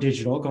much more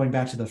digital, going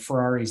back to the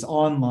Ferraris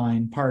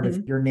online part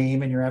of your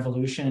name and your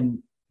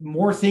evolution,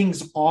 more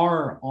things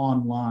are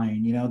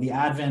online. The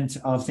advent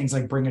of things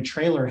like Bring a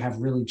Trailer have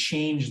really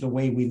changed the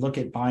way we look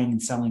at buying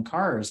and selling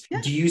cars. Yeah.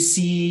 Do you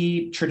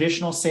see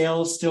traditional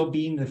sales still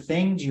being the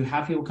thing? Do you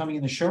have people coming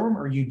in the showroom,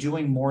 or are you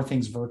doing more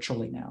things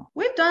virtually now?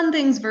 We've done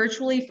things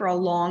virtually for a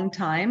long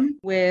time.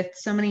 With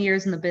so many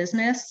years in the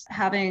business,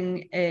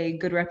 having a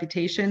good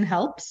reputation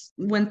helps.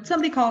 When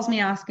somebody calls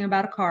me asking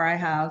about a car I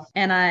have,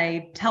 and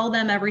I tell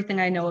them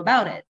everything I know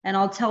about it, and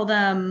I'll tell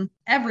them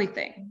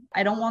everything.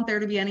 I don't want there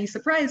to be any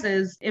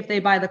surprises if they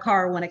buy the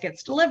car when it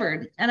gets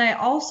delivered. And I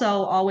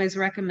also always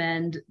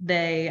recommend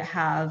they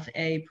have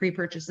a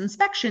pre-purchase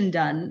inspection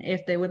done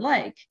if they would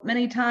like.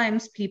 Many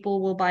times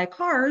people will buy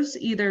cars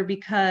either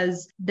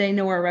because they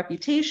know our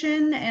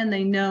reputation and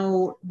they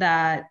know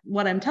that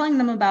what I'm telling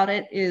them about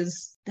it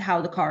is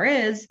how the car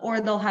is, or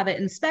they'll have it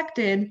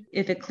inspected.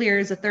 If it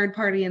clears a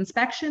third-party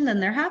inspection, then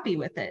they're happy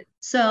with it.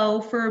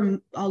 So for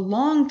a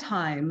long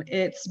time,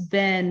 it's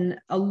been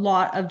a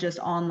lot of just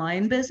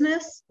online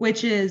business,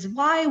 which is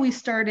why we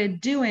started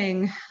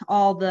doing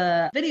all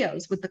the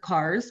videos with the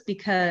cars,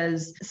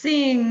 because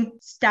seeing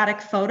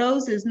static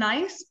photos is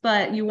nice,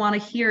 but you want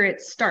to hear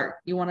it start.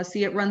 You want to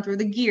see it run through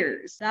the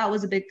gears. That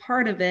was a big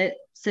part of it.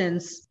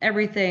 since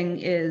everything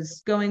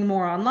is going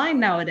more online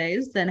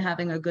nowadays, then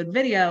having a good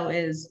video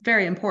is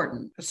very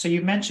important. So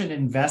you mentioned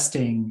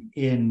investing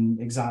in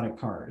exotic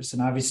cars,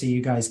 and obviously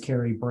you guys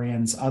carry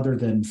brands other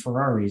than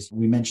Ferraris.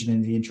 We mentioned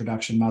in the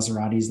introduction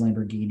Maseratis,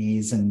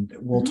 Lamborghinis, and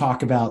we'll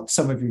talk about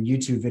some of your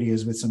YouTube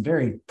videos with some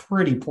very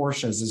pretty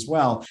Porsches as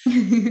well.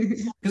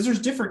 Because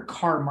there's different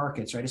car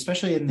markets, right?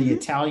 Especially in the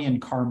Italian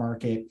car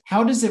market.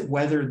 How does it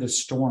weather the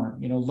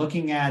storm? You know,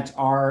 looking at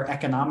our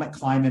economic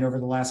climate over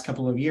the last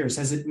couple of years,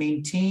 has it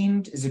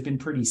maintained? Has it been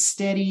pretty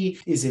steady?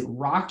 Is it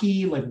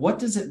rocky? Like, what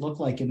does it look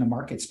like in the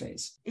market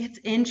space? It's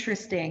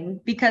interesting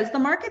because the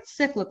market's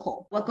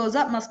cyclical. What goes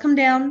up must come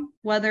down,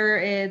 whether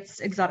it's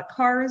exotic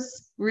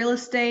cars, real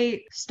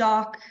estate,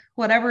 stock,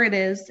 whatever it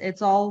is,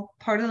 it's all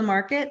part of the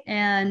market.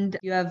 And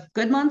you have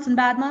good months and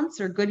bad months,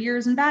 or good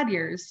years and bad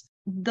years.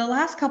 The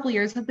last couple of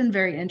years have been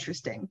very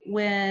interesting.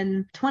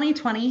 When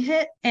 2020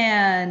 hit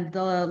and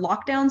the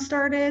lockdown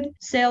started,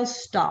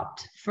 sales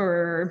stopped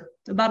for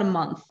about a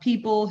month.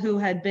 People who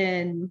had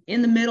been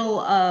in the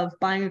middle of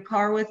buying a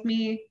car with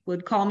me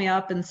would call me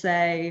up and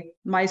say,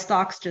 my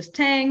stock's just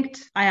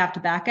tanked. I have to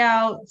back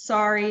out.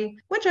 Sorry,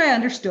 which I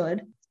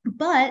understood.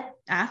 But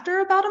after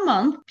about a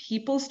month,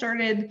 people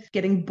started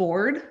getting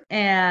bored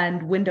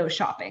and window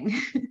shopping.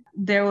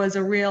 There was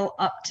a real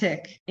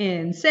uptick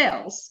in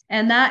sales.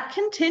 And that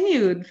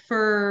continued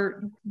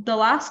for the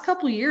last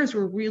couple of years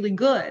were really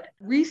good.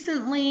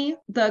 Recently,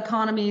 the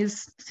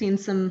economy's seen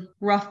some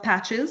rough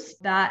patches.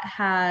 That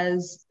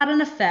has had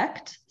an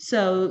effect.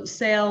 So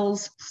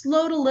sales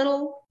slowed a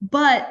little,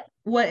 but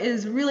what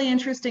is really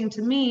interesting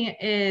to me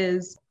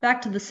is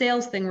back to the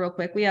sales thing real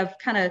quick. We have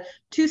kind of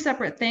two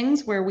separate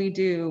things where we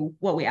do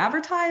what we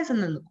advertise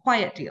and then the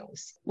quiet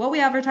deals. What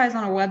we advertise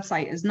on our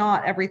website is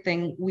not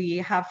everything we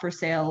have for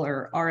sale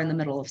or are in the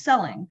middle of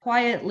selling.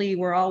 Quietly,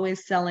 we're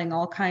always selling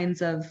all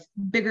kinds of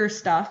bigger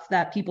stuff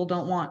that people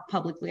don't want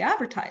publicly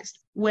advertised.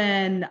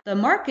 When the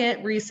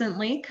market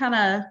recently kind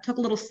of took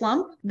a little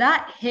slump,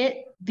 that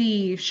hit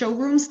the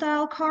showroom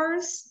style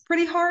cars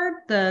pretty hard,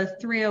 the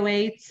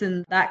 308s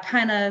and that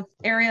kind of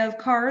area of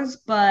cars.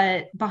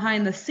 But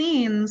behind the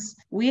scenes,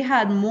 we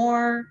had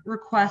more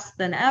requests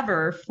than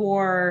ever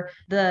for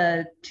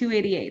the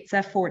 288s,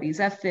 F40s,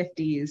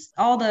 F50s,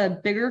 all the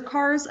bigger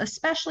cars,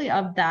 especially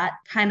of that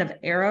kind of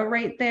era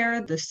right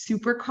there, the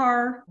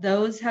supercar.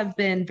 Those have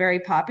been very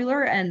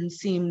popular and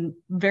seem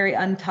very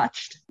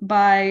untouched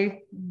by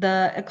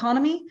the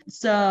economy.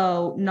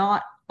 So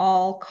not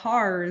all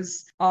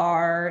cars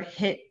are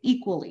hit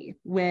equally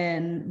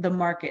when the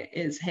market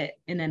is hit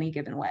in any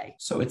given way.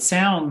 So it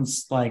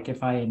sounds like,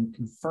 if I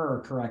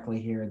infer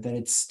correctly here, that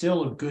it's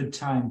still a good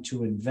time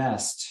to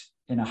invest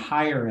in a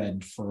higher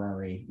end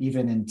Ferrari,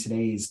 even in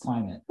today's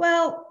climate.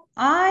 Well,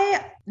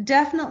 I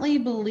definitely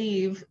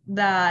believe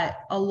that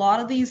a lot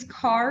of these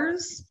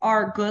cars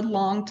are good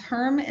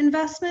long-term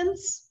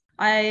investments.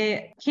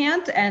 I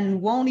can't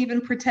and won't even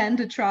pretend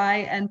to try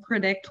and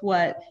predict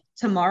what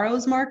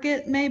tomorrow's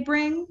market may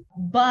bring,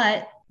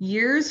 but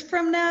years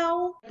from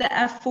now, the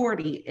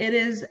F40, it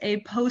is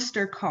a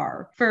poster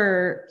car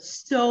for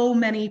so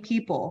many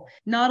people,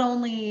 not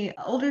only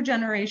older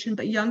generation,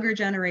 but younger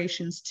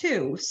generations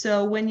too.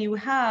 So when you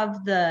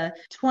have the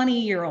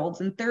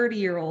 20-year-olds and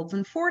 30-year-olds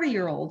and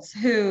 40-year-olds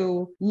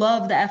who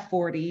love the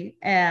F40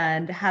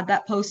 and had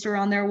that poster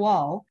on their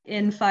wall,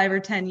 in 5 or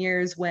 10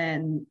 years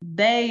when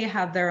they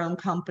have their own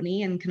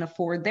company and can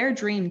afford their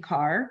dream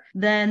car,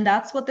 then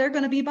that's what they're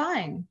going to be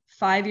buying.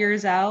 5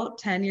 years out,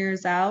 10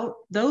 years out,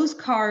 those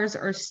cars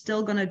are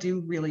still going to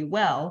do really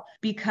well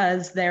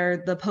because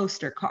they're the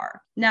poster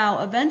car.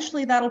 Now,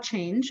 eventually that'll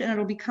change and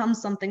it'll become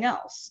something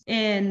else.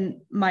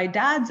 In my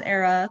dad's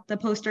era, the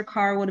poster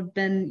car would have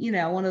been,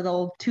 one of the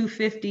old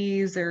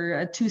 250s or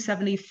a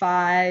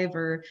 275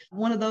 or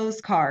one of those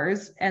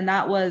cars. And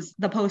that was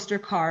the poster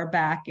car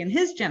back in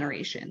his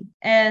generation.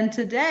 And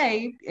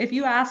today, if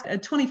you ask a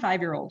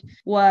 25-year-old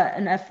what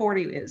an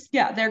F40 is,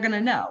 yeah, they're going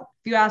to know.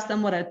 If you ask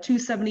them what a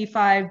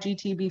 275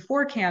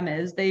 GTB4 cam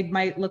is, they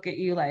might look at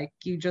you like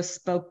you just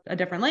spoke a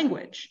different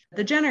language.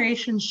 The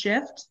generations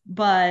shift,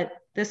 but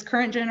this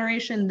current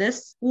generation,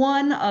 this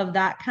one of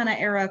that kind of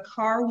era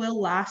car will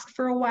last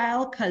for a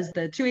while because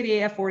the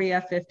 288,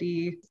 F40,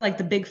 F50, like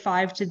the big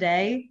five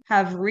today,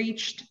 have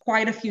reached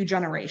quite a few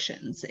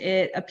generations.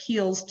 It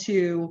appeals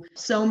to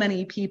so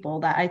many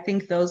people that I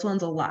think those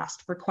ones will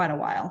last for quite a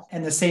while.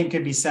 And the same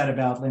could be said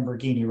about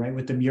Lamborghini, right?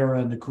 With the Miura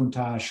and the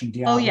Countach and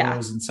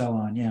Diablos and so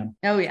on. Yeah.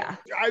 Oh, yeah.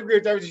 I agree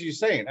with everything you're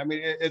saying. I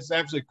mean, it's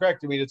absolutely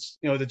correct. I mean, it's,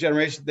 the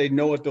generation, they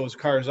know what those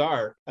cars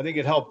are. I think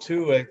it helped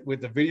too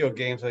with the video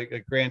games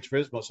like Gran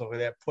Turismo, stuff like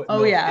that, putting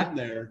those in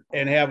there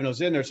and having those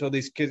in there so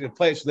these kids can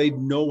play so they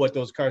know what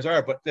those cars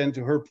are. But then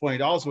to her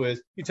point also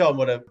is, you tell them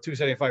what a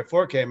 275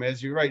 4 cam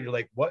is, you're right, you're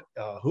like, what,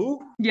 who?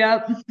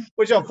 Yep.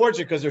 Which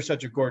unfortunate because they're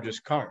such a gorgeous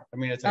car. I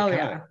mean, it's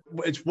iconic.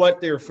 It's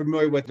what they're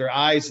familiar with, their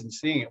eyes and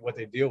seeing it, what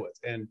they deal with.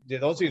 And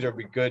those things are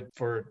be good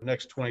for the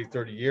next 20,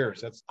 30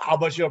 years. That's how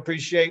much you'll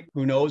appreciate,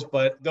 who knows,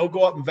 but they'll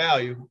go up in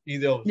value.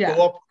 Either they'll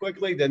go up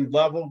quickly, then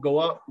level, go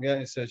up. Yeah,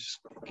 it's just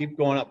keep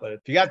going up. But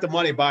if you got the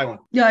money, buy one.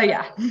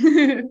 Yeah.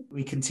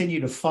 We continue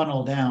to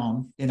funnel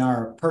down in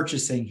our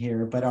purchasing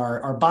here, but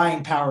our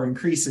buying power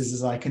increases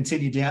as I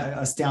continue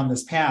us down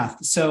this path.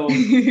 So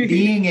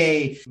being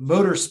a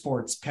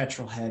motorsports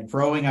petrol head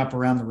growing up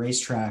around the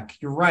racetrack,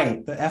 you're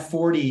right. The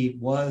F40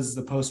 was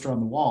the poster on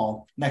the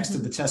wall next to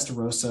the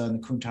Testarossa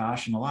and the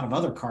Countach and a lot of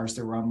other cars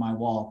that were on my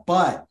wall.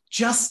 But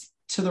just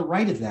to the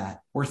right of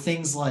that were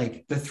things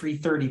like the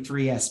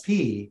 333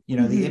 SP, the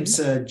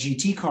IMSA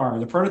GT car,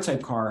 the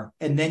prototype car.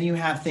 And then you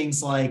have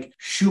things like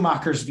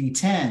Schumacher's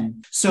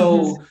V10.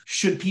 So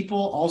should people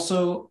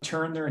also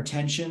turn their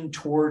attention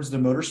towards the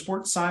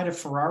motorsport side of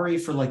Ferrari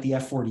for like the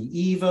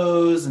F40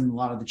 Evos and a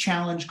lot of the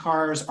challenge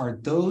cars? Are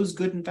those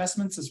good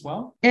investments as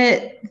well?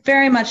 It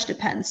very much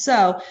depends.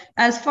 So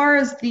as far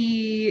as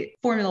the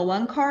Formula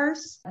One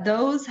cars,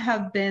 those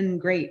have been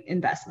great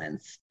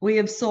investments. We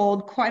have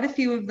sold quite a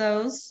few of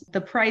those. The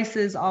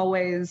prices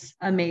always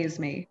amaze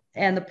me.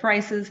 And the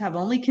prices have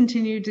only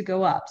continued to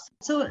go up.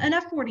 So an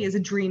F40 is a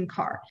dream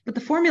car, but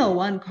the Formula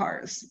One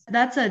cars,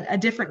 that's a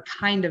different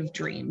kind of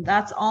dream.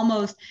 That's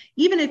almost,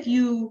 even if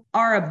you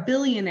are a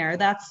billionaire,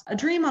 that's a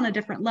dream on a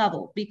different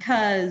level,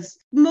 because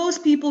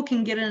most people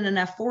can get in an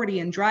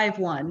F40 and drive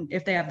one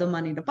if they have the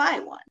money to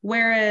buy one.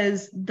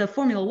 Whereas the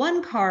Formula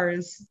One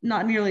cars,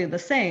 not nearly the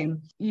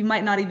same. You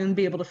might not even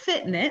be able to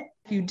fit in it.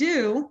 If you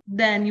do,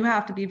 then you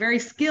have to be very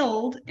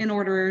skilled in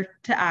order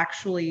to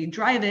actually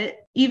drive it,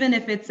 even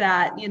if it's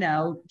at,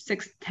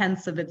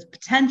 6/10 of its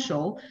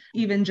potential.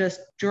 Even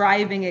just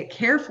driving it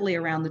carefully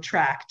around the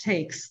track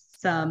takes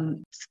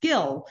some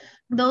skill.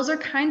 Those are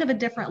kind of a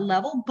different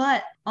level,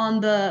 but on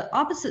the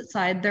opposite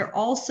side, they're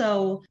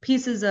also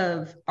pieces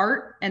of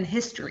art and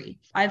history.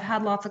 I've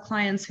had lots of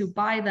clients who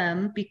buy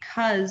them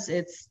because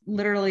it's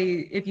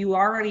literally, if you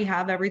already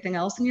have everything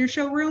else in your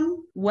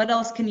showroom, what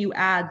else can you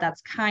add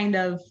that's kind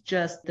of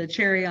just the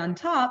cherry on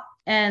top?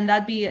 And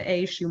that'd be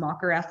a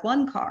Schumacher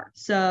F1 car.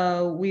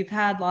 So we've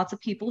had lots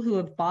of people who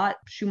have bought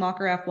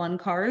Schumacher F1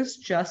 cars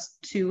just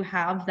to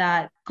have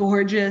that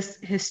gorgeous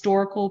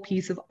historical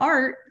piece of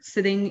art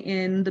sitting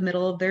in the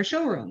middle of their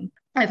showroom.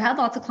 I've had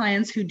lots of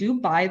clients who do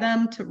buy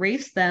them to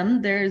race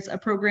them. There's a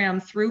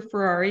program through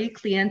Ferrari,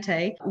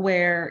 Cliente,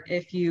 where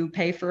if you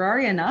pay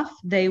Ferrari enough,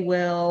 they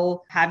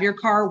will have your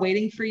car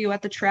waiting for you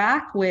at the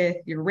track with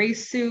your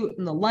race suit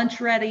and the lunch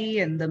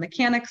ready and the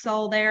mechanics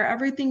all there,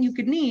 everything you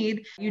could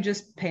need. You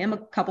just pay them a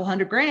couple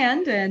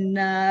 $100,000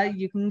 and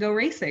you can go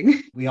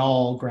racing. We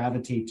all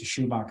gravitate to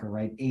Schumacher,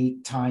 right?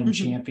 8-time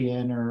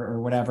champion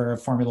or whatever,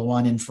 Formula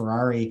One in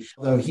Ferrari.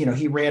 Though,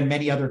 he ran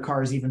many other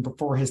cars even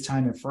before his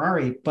time at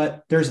Ferrari,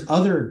 but there's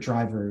other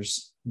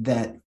drivers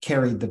that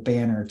carried the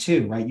banner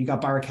too, right? You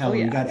got Barrichello,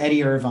 you got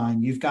Eddie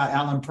Irvine, you've got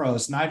Alan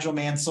Prost, Nigel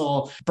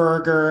Mansell,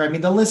 Berger. I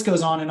mean, the list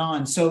goes on and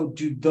on. So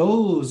do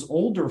those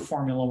older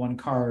Formula One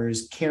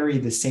cars carry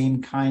the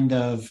same kind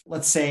of,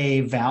 let's say,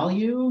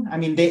 value? I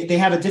mean, they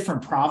have a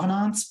different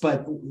provenance,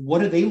 but what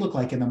do they look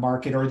like in the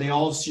market? Or are they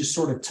all just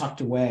sort of tucked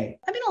away?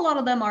 I mean, a lot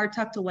of them are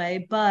tucked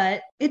away,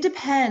 but it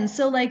depends.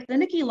 So like the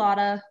Niki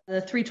Lauda,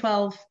 the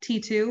 312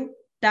 T2,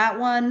 that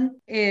one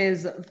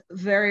is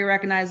very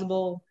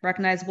recognizable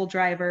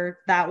driver.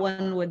 That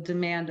one would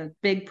demand a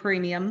big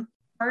premium.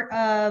 Part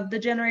of the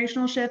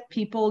generational shift,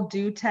 people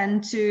do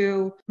tend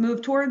to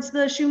move towards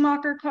the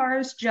Schumacher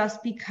cars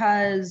just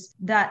because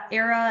that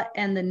era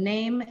and the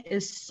name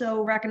is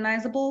so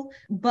recognizable.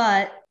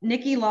 But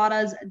Niki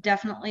Lauda's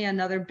definitely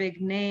another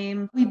big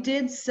name. We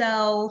did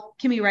sell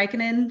Kimi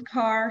Räikkönen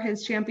car,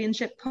 his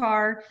championship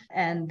car,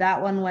 and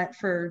that one went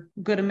for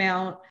a good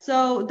amount.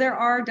 So there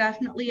are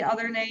definitely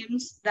other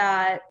names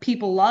that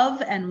people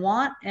love and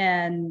want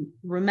and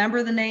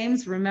remember the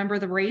names, remember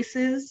the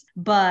races,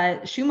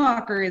 but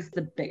Schumacher is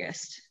the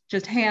biggest.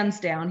 Just hands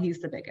down,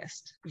 he's the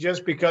biggest.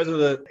 Just because of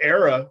the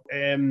era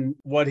and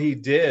what he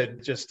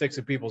did just sticks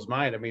in people's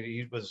mind. I mean,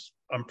 he was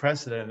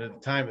unprecedented at the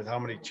time with how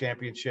many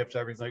championships,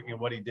 everything,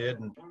 what he did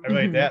and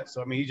everything like that.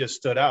 So, I mean, he just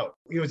stood out.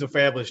 He was a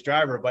fabulous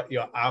driver, but,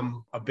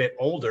 I'm a bit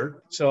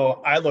older.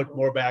 So I look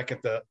more back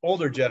at the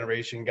older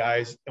generation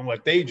guys and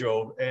what they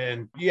drove.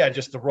 And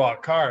just the raw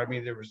car. I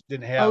mean,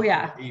 didn't have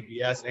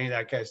ABS, any of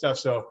that kind of stuff.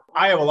 So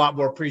I have a lot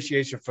more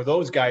appreciation for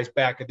those guys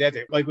back in that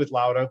day, like with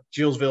Lauda,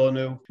 Gilles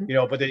Villeneuve,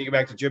 but then you go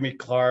back to Jimmy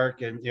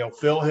Clark and,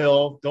 Phil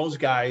Hill, those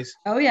guys.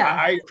 Oh, yeah.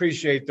 I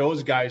appreciate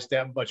those guys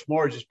that much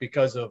more just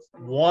because of,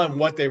 one,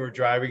 what they were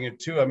driving, and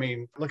two, I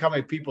mean, look how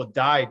many people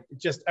died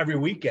just every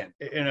weekend.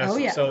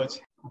 So it's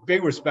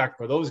big respect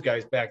for those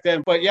guys back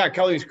then. But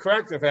Kelly's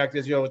correct. The fact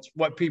is, it's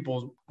what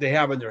people they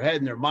have in their head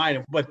and their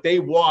mind. But they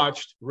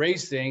watched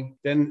racing,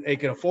 then they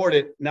can afford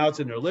it. Now it's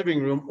in their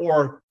living room,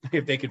 or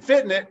if they could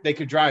fit in it, they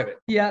could drive it.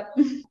 Yep.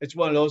 It's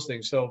one of those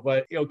things. So,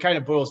 but kind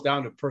of boils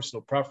down to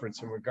personal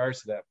preference in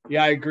regards to that.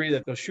 Yeah, I agree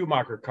that those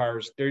Schumacher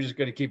cars, they're just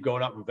going to keep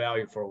going up in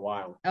value for a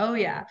while. Oh,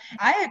 yeah.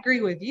 I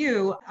agree with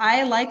you.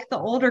 I like the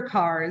older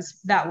cars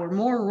that were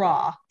more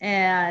raw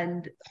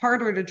and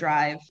harder to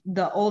drive.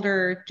 The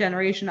older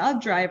generation of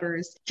drivers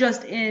drivers,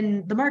 just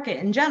in the market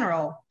in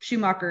general,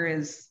 Schumacher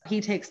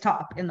he takes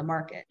top in the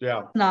market.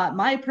 Yeah. Not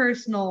my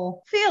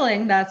personal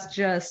feeling. That's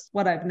just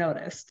what I've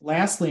noticed.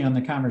 Lastly, on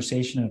the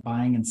conversation of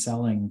buying and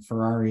selling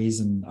Ferraris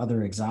and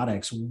other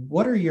exotics,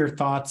 what are your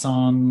thoughts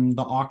on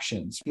the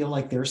auctions? Feel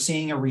like they're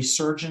seeing a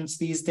resurgence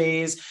these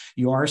days?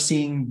 You are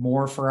seeing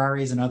more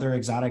Ferraris and other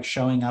exotics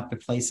showing up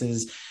at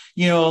places,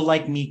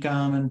 like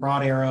Mecum and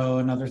Broad Arrow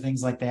and other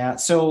things like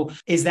that. So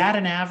is that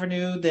an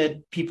avenue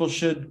that people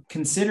should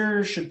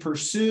consider, should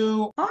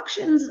pursue?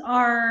 Auctions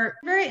are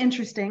very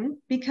interesting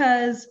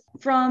because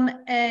from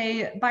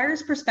a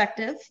buyer's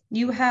perspective,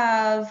 you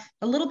have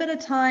a little bit of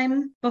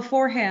time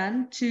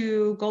beforehand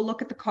to go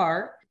look at the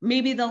car.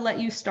 Maybe they'll let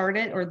you start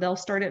it or they'll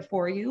start it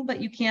for you,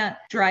 but you can't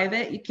drive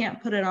it. You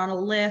can't put it on a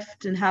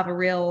lift and have a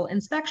real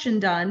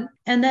inspection done.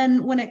 And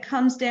then when it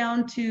comes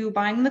down to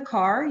buying the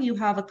car, you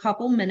have a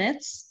couple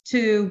minutes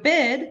to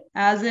bid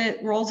as it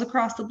rolls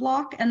across the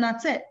block, and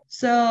that's it.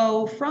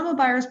 So from a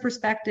buyer's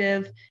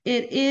perspective,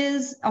 it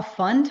is a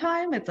fun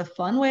time. It's a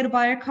fun way to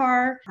buy a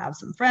car, have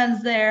some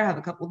friends there, have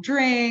a couple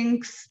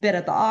drinks, bid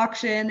at the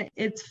auction.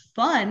 It's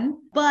fun.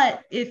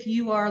 But if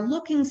you are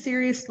looking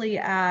seriously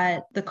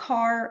at the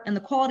car and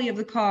the quality of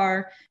the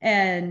car,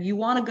 and you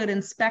want a good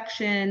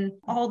inspection,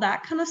 all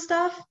that kind of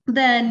stuff,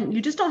 then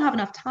you just don't have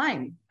enough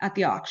time at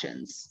the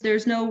auctions.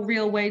 There's no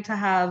real way to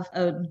have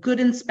a good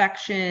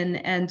inspection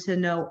and to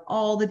know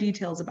all the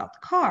details about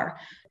the car.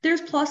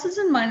 There's pluses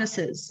and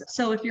minuses.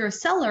 So if you're a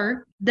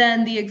seller,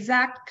 then the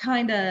exact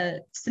kind of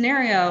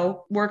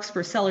scenario works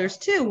for sellers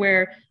too,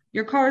 where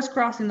your car is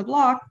crossing the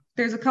block,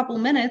 there's a couple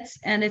minutes,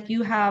 and if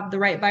you have the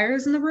right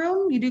buyers in the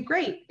room, you do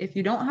great. If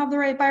you don't have the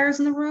right buyers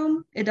in the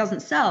room, it doesn't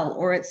sell,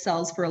 or it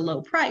sells for a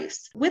low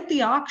price. With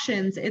the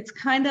auctions, it's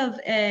kind of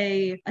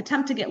a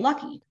attempt to get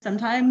lucky.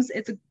 Sometimes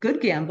it's a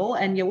good gamble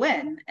and you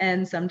win,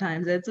 and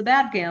sometimes it's a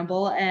bad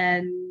gamble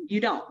and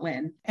you don't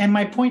win. And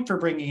my point for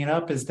bringing it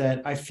up is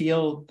that I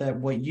feel that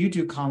what you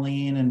do,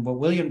 Colleen, and what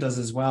William does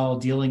as well,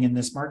 dealing in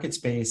this market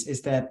space,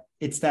 is that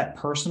it's that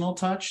personal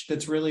touch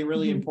that's really,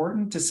 really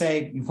important to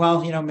say,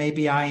 well,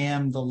 maybe I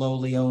am the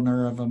lowly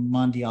owner of a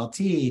Mondial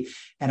T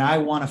and I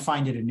want to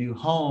find it a new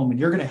home, and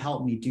you're going to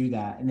help me do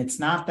that. And it's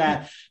not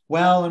that,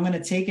 well, I'm going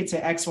to take it to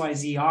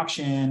XYZ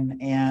auction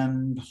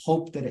and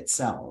hope that it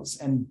sells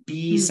and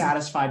be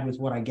satisfied with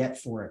what I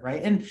get for it,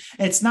 right? And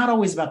it's not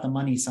always about the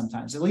money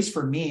sometimes, at least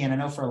for me, and I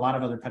know for a lot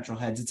of other petrol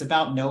heads, it's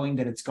about knowing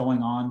that it's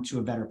going on to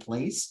a better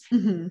place.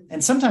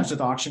 And sometimes with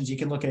auctions, you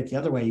can look at it the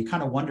other way. You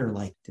kind of wonder,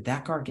 like, did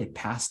that car get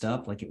passed up?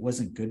 Like it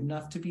wasn't good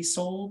enough to be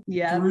sold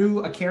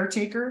through a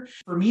caretaker?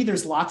 For me,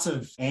 there's lots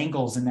of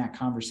angles in that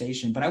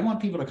conversation, but I want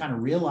people to kind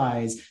of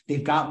realize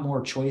they've got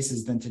more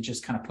choices than to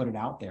just kind of put it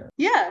out there.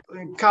 Yeah.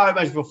 Kyle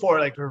mentioned before,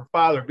 like her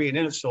father being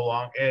in it so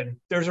long, and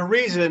there's a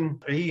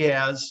reason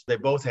they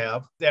both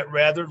have that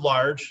rather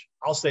large,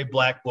 I'll say,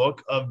 black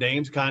book of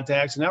names,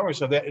 contacts, and networks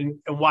of that, and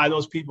why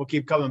those people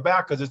keep coming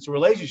back, because it's a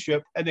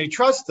relationship and they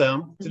trust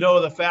them to know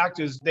the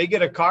fact is they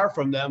get a car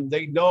from them.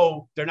 They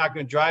know they're not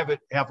going to drive it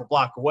half a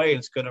block away and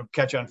it's going to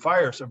catch on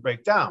fire or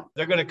break down.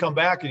 They're going to come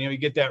back and, you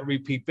get that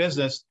repeat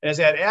business. And as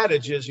that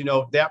adage is,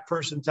 that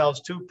person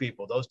tells two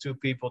people, those two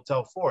people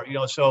tell four,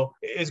 so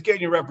it's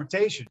getting your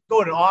reputation.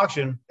 Go to an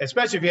auction,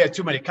 especially if you have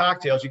too many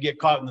cocktails, you get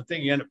caught in the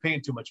thing, you end up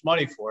paying too much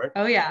money for it.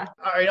 Oh yeah.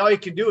 All you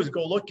can do is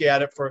go look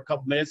at it for a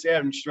couple minutes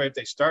and straight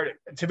they started.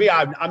 To me,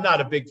 I'm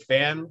not a big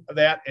fan of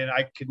that, and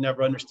I could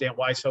never understand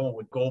why someone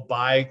would go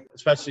buy,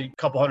 especially a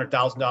couple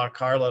 $100,000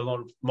 car, let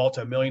alone a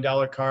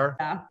multi-million-dollar car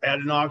at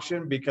an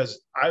auction, because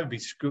I would be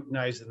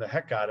scrutinizing the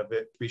heck out of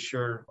it to be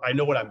sure I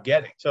know what I'm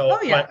getting. So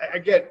but I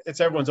get it's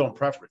everyone's own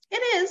preference.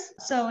 It is.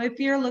 So if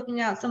you're looking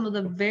at some of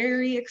the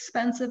very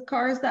expensive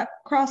cars that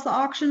cross the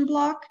auction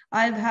block,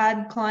 I've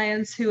had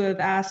clients who have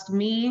asked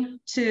me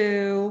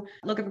to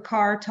look at the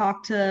car,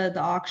 talk to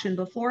the auction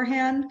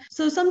beforehand.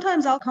 So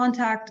sometimes I'll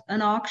contact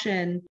an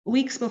auction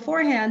weeks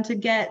beforehand to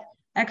get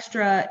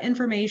extra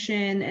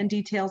information and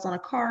details on a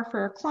car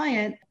for a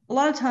client. A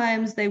lot of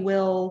times they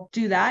will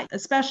do that,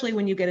 especially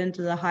when you get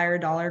into the higher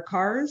dollar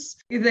cars.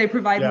 If they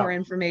provide more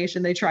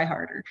information, they try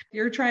harder. If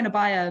you're trying to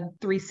buy a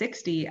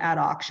 360 at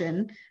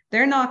auction,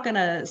 they're not going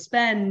to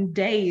spend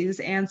days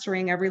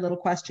answering every little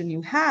question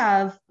you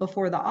have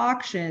before the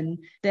auction.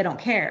 They don't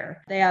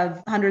care. They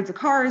have hundreds of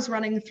cars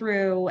running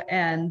through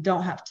and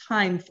don't have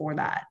time for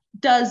that.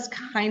 Does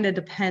kind of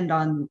depend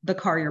on the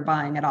car you're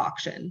buying at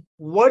auction.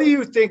 What do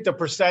you think the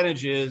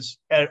percentage is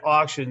at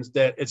auctions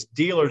that it's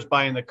dealers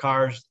buying the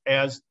cars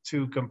as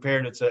to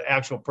compared to the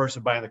actual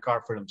person buying the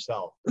car for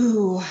themselves?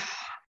 Ooh,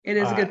 it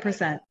is a good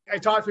percent. I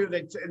talked to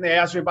them and they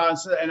asked me about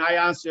it, and I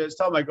honestly just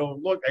tell them, I go,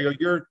 look,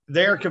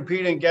 they're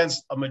competing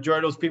against a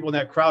majority of those people in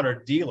that crowd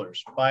are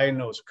dealers buying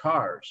those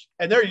cars.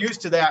 And they're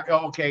used to that.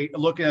 Okay,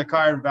 looking at a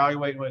car and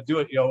evaluating what to do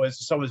it,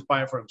 as someone's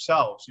buying for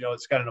themselves.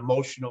 It's got an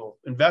emotional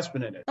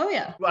investment in it. Oh,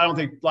 yeah. I don't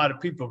think a lot of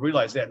people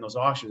realize that in those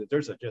auctions, that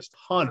there's just a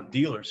ton of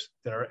dealers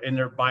that are in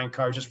there buying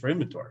cars just for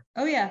inventory.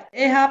 Oh, yeah.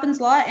 It happens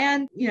a lot.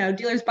 And,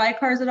 dealers buy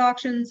cars at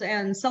auctions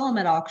and sell them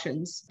at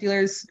auctions.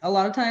 Dealers a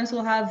lot of times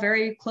will have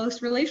very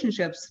close relationships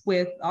relationships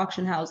with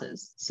auction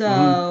houses.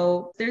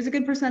 So there's a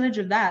good percentage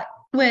of that,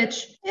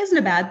 which isn't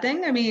a bad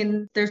thing. I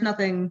mean, there's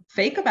nothing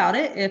fake about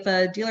it. If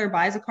a dealer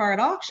buys a car at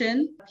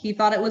auction, he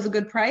thought it was a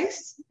good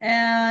price,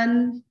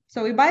 and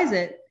so he buys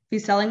it. If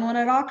he's selling one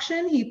at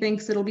auction, he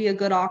thinks it'll be a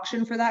good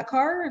auction for that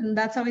car, and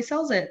that's how he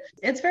sells it.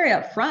 It's very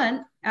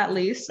upfront, at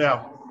least.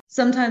 Yeah.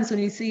 Sometimes when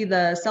you see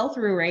the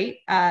sell-through rate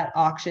at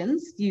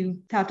auctions, you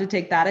have to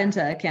take that into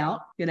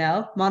account.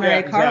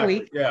 Monterey Car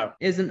Week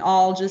isn't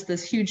all just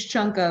this huge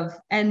chunk of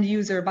end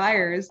user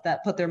buyers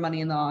that put their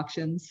money in the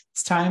auctions.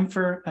 It's time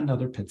for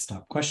another pit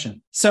stop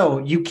question. So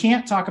you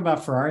can't talk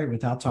about Ferrari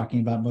without talking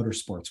about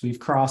motorsports. We've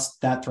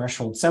crossed that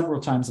threshold several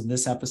times in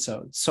this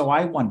episode. So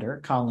I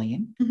wonder,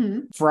 Colleen,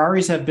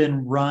 Ferraris have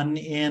been run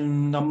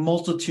in a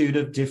multitude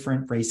of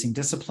different racing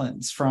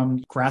disciplines,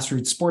 from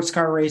grassroots sports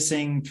car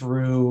racing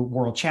through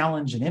World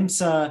Challenge and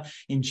IMSA,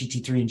 in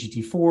GT3 and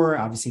GT4.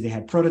 Obviously, they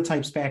had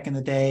prototypes back in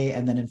the day,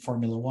 and then in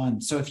Formula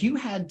One. So if you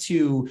had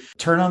to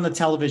turn on the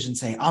television and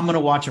say, I'm going to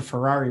watch a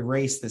Ferrari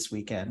race this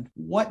weekend,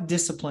 what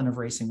discipline of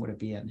racing would it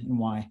be in, and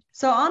why?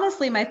 So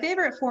honestly, my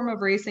favorite form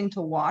of racing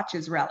to watch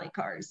is rally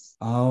cars.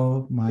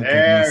 Oh my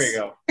goodness.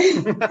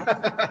 There we go.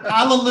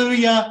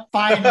 Hallelujah.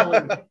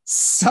 Finally,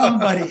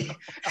 somebody.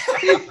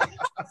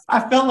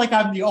 I felt like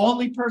I'm the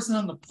only person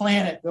on the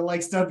planet that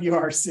likes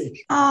WRC.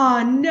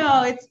 Oh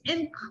no, it's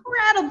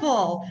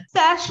incredible.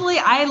 Especially,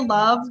 I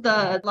love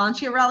the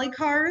Lancia rally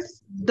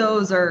cars.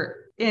 Those are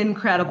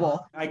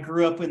incredible. I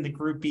grew up in the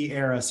Group B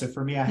era, so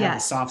for me, I have a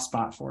soft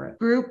spot for it.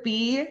 Group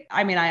B,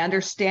 I mean, I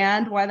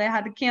understand why they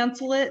had to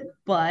cancel it,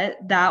 but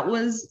that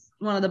was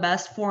one of the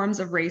best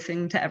forms of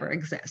racing to ever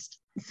exist.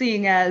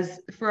 Seeing as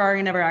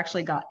Ferrari never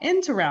actually got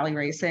into rally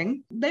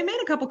racing, they made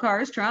a couple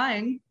cars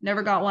trying,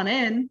 never got one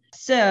in.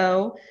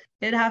 So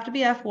it'd have to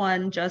be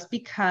F1, just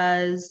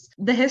because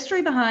the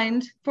history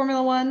behind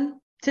Formula One,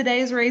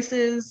 today's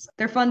races,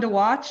 they're fun to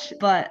watch,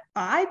 but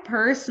I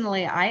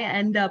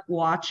end up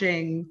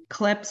watching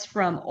clips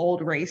from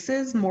old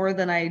races more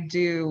than I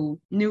do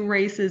new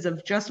races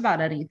of just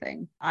about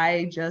anything.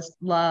 I just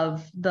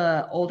love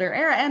the older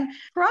era, and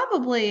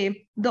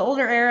probably the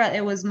older era,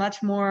 it was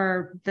much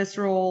more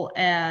visceral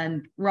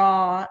and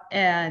raw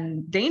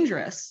and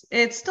dangerous.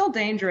 It's still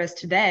dangerous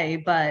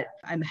today, but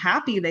I'm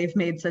happy they've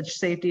made such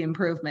safety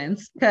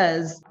improvements,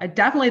 because I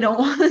definitely don't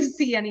want to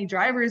see any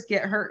drivers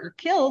get hurt or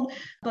killed.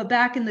 But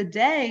back in the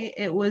day,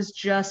 it was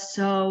just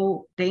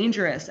so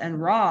dangerous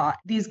and raw.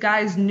 These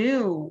guys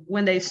knew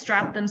when they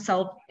strapped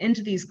themselves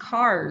into these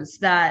cars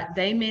that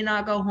they may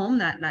not go home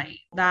that night.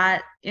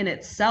 That in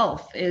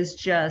itself is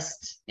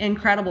just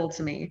incredible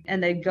to me.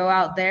 And they go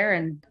out there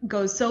and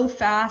go so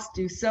fast,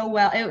 do so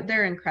well.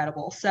 They're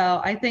incredible.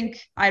 So I think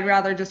I'd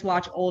rather just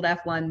watch old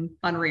F1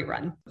 on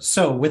rerun.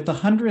 So with the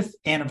 100th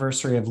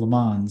anniversary of Le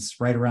Mans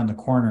right around the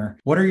corner,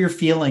 what are your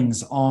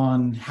feelings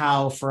on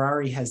how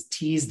Ferrari has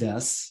teased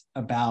us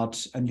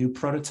about a new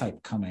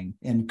prototype coming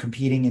and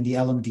competing in the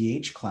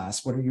LMDH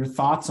class? What are your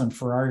thoughts on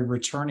Ferrari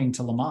returning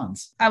to Le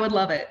Mans? I would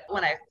love it.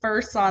 When I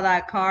first saw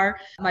that car,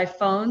 my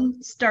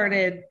phone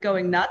started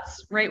going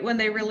nuts right when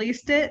they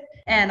released it.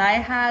 And I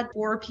had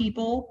 4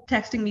 people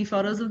texting me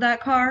photos of that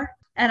car.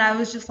 And I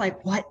was just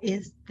like, what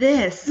is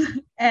this?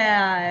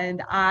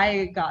 And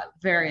I got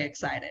very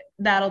excited.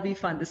 That'll be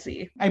fun to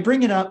see. I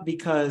bring it up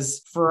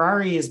because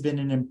Ferrari has been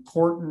an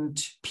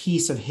important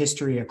piece of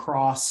history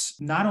across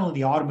not only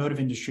the automotive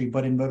industry,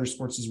 but in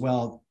motorsports as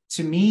well.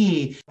 To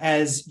me,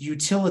 as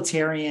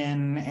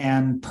utilitarian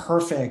and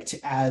perfect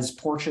as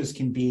Porsches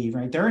can be,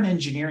 right? They're an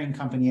engineering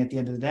company at the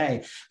end of the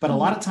day, but a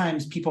lot of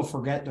times people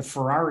forget that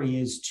Ferrari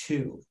is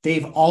too.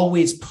 They've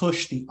always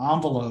pushed the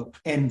envelope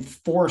and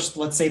forced,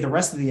 let's say, the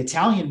rest of the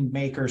Italian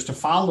makers to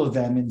follow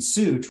them in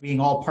suit, being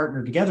all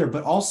partnered together.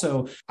 But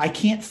also, I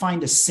can't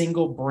find a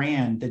single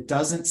brand that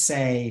doesn't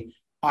say,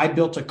 I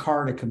built a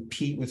car to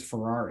compete with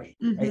Ferrari.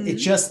 Right?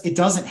 It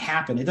doesn't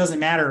happen. It doesn't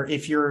matter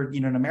if you're,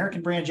 an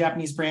American brand,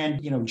 Japanese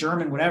brand,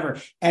 German, whatever,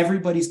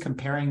 everybody's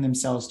comparing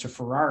themselves to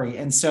Ferrari.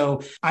 And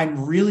so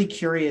I'm really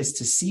curious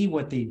to see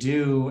what they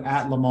do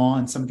at Le Mans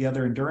and some of the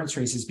other endurance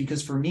races,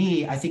 because for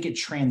me, I think it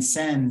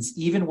transcends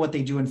even what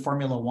they do in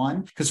Formula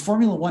One, because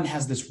Formula One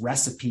has this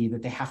recipe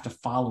that they have to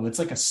follow. It's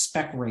like a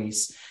spec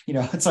race.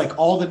 It's like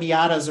all the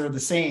Miatas are the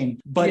same,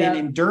 but in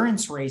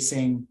endurance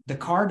racing, the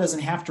car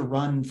doesn't have to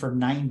run for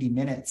 90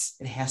 minutes.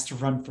 It has to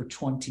run for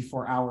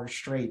 24 hours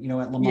straight,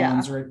 at Le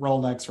Mans or at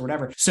Rolex or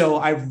whatever. So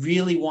I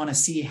really want to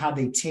see how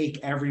they take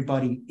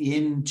everybody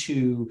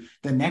into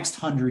the next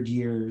 100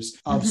 years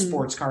of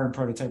sports car and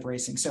prototype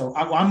racing. So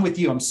I'm with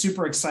you. I'm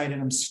super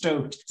excited. I'm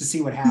stoked to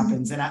see what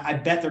happens. And I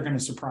bet they're going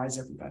to surprise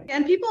everybody.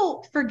 And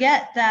people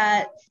forget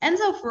that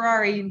Enzo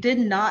Ferrari did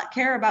not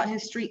care about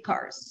his street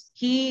cars.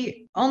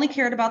 he only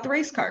cared about the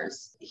race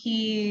cars.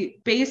 He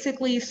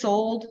basically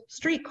sold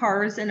street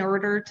cars in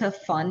order to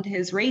fund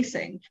his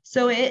racing.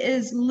 So it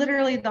is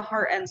literally the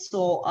heart and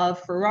soul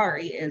of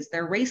Ferrari is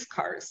their race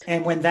cars.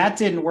 And when that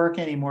didn't work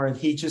anymore,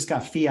 he just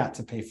got Fiat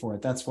to pay for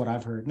it. That's what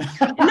I've heard. No,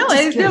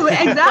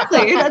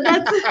 exactly.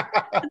 That's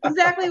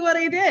exactly what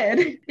he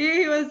did.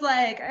 He was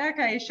like,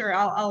 okay, sure,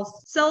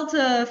 I'll sell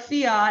to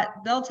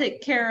Fiat. They'll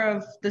take care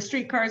of the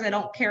street cars I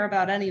don't care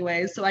about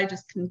anyways, so I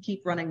just can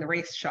keep running the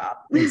race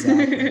shop.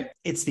 Exactly.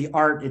 It's the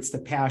art, it's the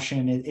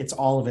passion, it's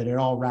all of it. It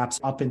all wraps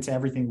up into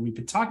everything we've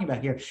been talking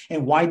about here,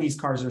 and why these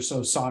cars are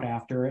so sought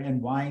after,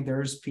 and why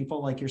there's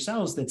people like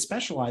yourselves that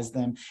specialize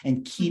them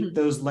and keep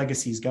those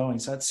legacies going.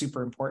 So that's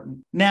super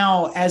important.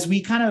 Now, as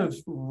we kind of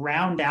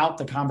round out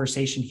the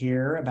conversation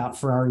here about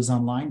Ferraris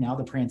Online, now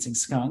the Prancing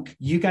Skunk,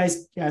 you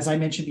guys, as I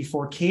mentioned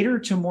before, cater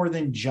to more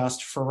than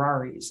just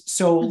Ferraris.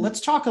 So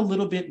let's talk a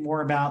little bit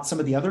more about some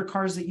of the other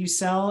cars that you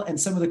sell and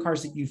some of the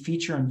cars that you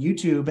feature on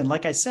YouTube. And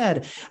like I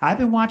said, I've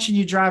been watching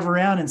you drive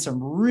around in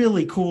some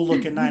really cool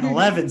looking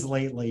 911s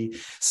lately.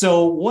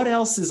 So what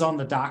else is on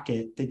the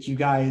docket that you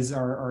guys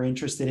are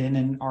interested in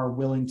and are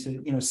willing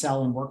to,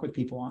 sell and work with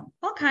people on?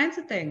 All kinds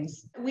of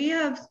things. We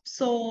have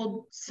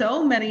sold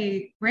so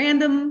many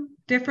random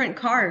different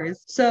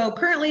cars. So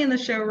currently in the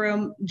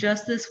showroom,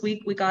 just this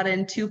week, we got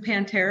in 2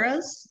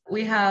 Panteras.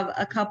 We have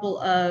a couple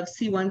of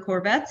C1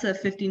 Corvettes, a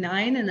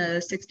 59 and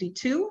a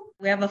 62.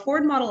 We have a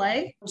Ford Model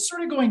A.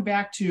 Sort of going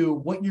back to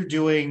what you're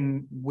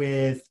doing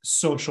with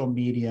social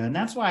media, and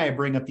that's why I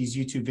bring up these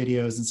YouTube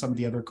videos and some of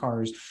the other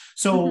cars.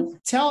 So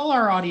tell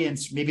our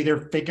audience, maybe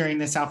they're figuring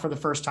this out for the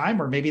first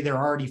time, or maybe they're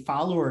already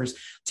followers.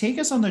 Take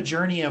us on the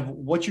journey of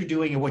what you're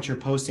doing and what you're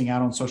posting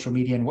out on social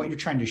media and what you're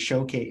trying to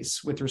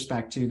showcase with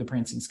respect to the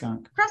Prancing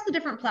Skunk. Across the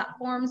different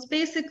platforms,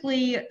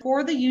 basically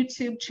for the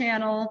YouTube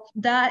channel,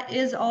 that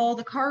is all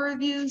the car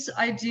reviews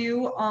I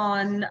do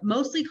on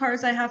mostly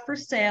cars I have for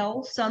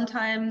sale.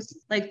 Sometimes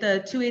like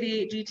the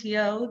 288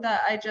 GTO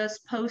that I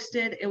just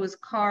posted, it was a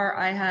car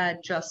I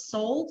had just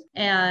sold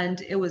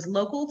and it was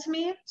local to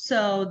me.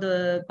 So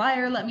the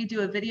buyer let me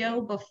do a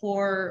video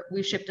before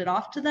we shipped it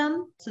off to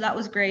them. So that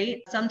was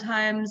great.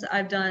 Sometimes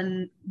I've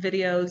done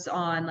videos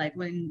on like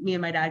when me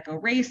and my dad go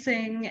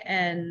racing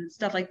and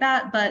stuff like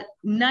that. But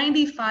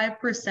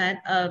 95%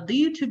 of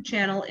the YouTube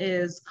channel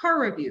is car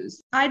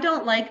reviews. I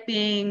don't like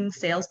being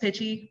sales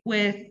pitchy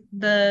with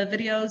the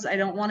videos. I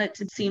don't want it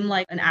to seem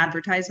like an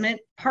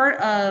advertisement.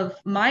 Part of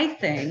my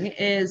thing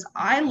is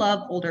I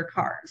love older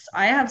cars.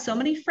 I have so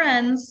many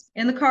friends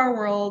in the car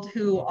world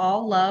who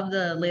all love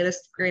the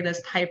latest,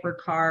 greatest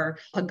hypercar,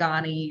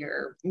 Pagani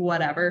or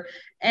whatever.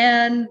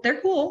 And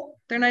they're cool.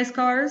 They're nice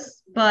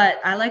cars, but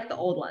I like the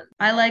old ones.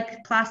 I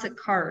like classic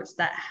cars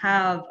that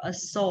have a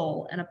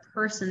soul and a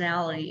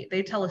personality.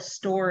 They tell a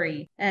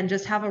story and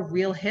just have a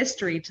real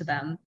history to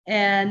them.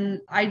 And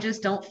I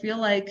just don't feel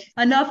like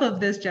enough of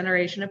this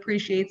generation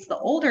appreciates the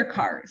older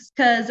cars.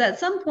 Because at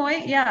some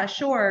point, yeah,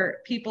 sure,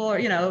 people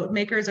are,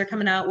 makers are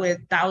coming out with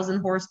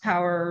 1,000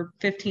 horsepower,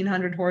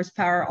 1,500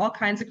 horsepower, all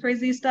kinds of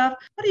crazy stuff.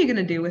 What are you going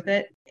to do with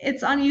it?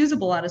 It's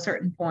unusable at a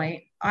certain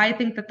point. I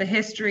think that the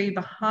history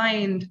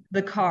behind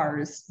the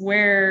cars,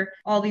 where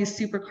all these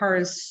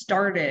supercars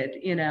started,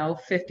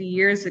 50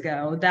 years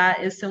ago,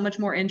 that is so much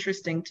more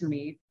interesting to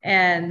me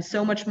and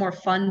so much more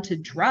fun to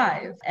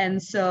drive.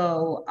 And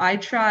so I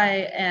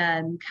try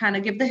and kind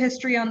of give the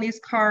history on these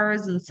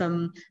cars and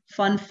some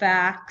fun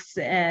facts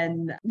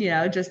and,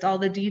 just all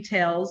the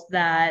details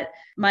that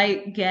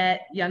might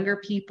get younger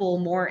people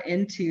more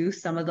into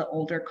some of the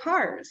older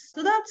cars.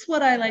 So that's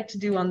what I like to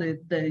do on the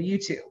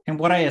YouTube. And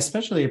what I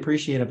especially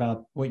appreciate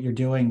about what you're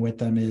doing with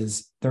them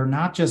is they're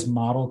not just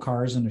model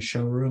cars in a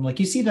showroom. Like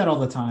you see that all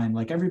the time.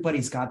 Like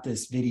everybody's got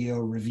this video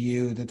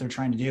review that they're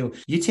trying to do.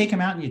 You take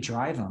them out and you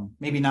drive them.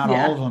 Maybe not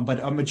all of them, but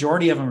a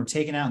majority of them are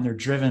taken out and they're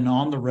driven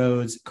on the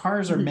roads.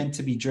 Cars are meant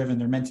to be driven.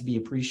 They're meant to be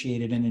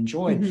appreciated and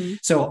enjoyed.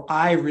 So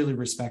I really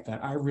respect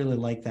that. I really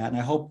like that. And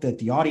I hope that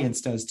the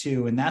audience does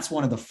too. And that's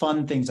one of the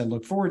fun things I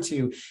look forward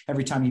to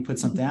every time you put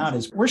something out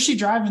is where's she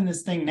driving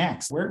this thing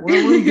next? Where are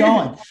we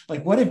going?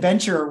 Like what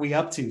adventure are we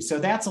up to? So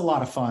that's a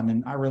lot of fun.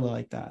 And I really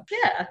like that.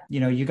 Yeah.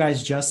 You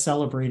guys just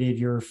celebrated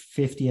your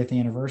 50th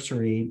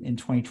anniversary in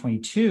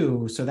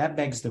 2022. So that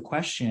begs the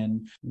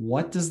question,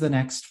 what does the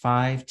next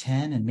 5,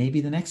 10, and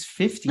maybe the next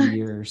 50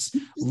 years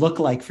look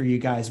like for you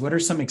guys? What are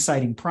some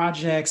exciting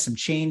projects, some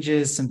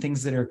changes, some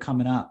things that are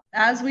coming up?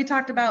 As we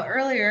talked about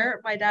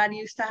earlier, my dad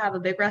used to have a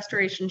big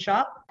restoration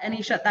shop and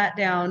he shut that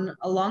down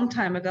a long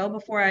time ago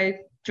before I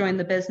joined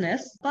the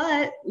business,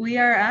 but we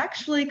are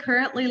actually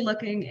currently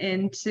looking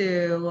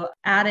into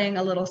adding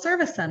a little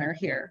service center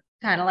here.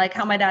 kind of like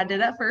how my dad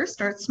did at first,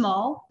 start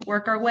small,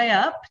 work our way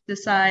up,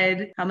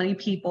 decide how many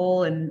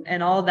people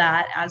and all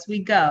that as we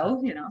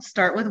go,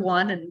 start with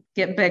one and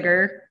get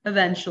bigger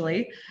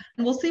eventually.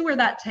 And we'll see where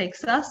that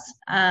takes us.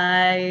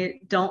 I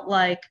don't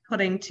like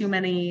putting too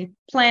many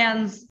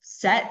plans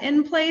set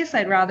in place.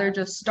 I'd rather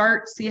just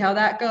start, see how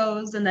that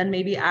goes, and then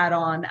maybe add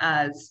on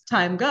as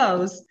time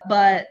goes.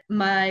 But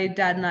my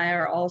dad and I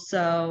are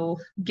also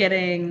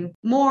getting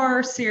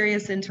more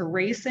serious into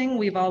racing.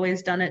 We've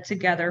always done it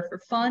together for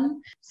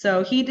fun.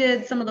 So he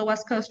did some of the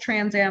West Coast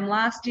Trans Am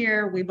last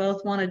year. We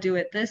both want to do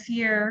it this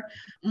year.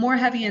 More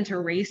heavy into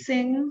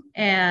racing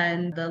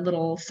and the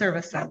little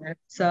service center.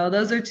 So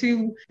those are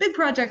two big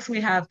projects we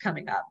have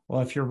coming up.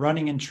 Well, if you're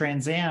running in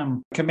Trans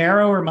Am,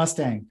 Camaro or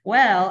Mustang?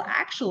 Well,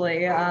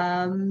 actually,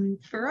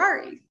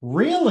 Ferrari.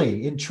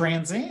 Really? In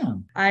Trans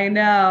Am? I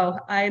know.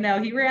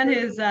 He ran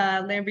his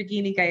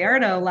Lamborghini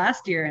Gallardo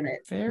last year in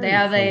it. They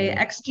have a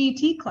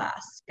XGT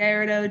class,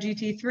 Gallardo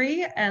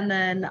GT3, and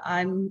then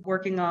I'm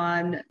working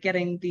on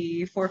getting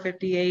the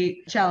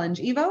 458 Challenge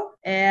Evo,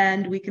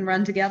 and we can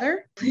run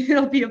together.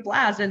 It'll be a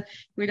blast, and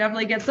we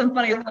definitely get some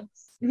funny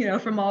looks,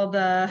 from all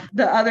the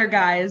other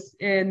guys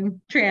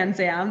in Trans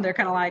Am. They're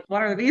kind of like,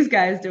 what are these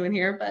guys doing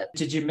here? But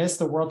did you miss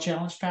the World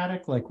Challenge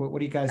paddock? Like, what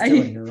are you guys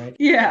doing here, right?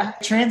 Yeah.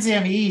 Trans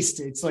Am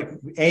East, it's like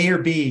A or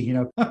B,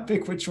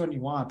 pick which one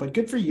you want. But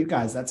good for you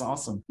guys. That's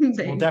awesome. Thanks.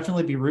 We'll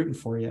definitely be rooting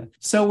for you.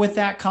 So with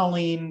that,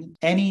 Colleen,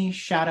 any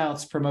shout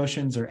outs,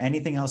 promotions, or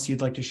anything else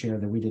you'd like to share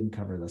that we didn't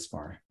cover thus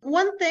far?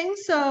 One thing,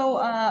 so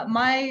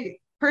my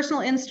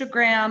personal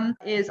Instagram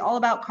is all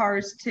about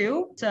cars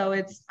too. So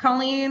it's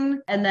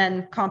Colleen and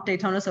then Comp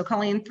Daytona. So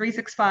Colleen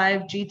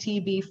 365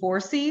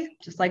 GTB4C,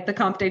 just like the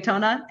Comp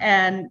Daytona.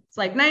 And it's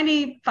like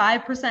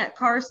 95%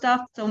 car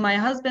stuff. So my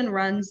husband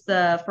runs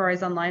the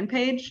Ferraris Online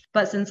page,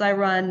 but since I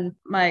run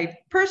my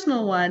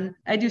personal one,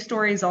 I do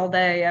stories all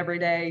day, every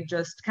day,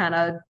 just kind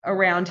of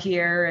around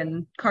here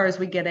and cars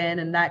we get in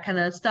and that kind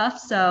of stuff.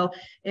 So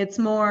it's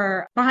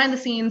more behind the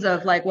scenes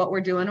of like what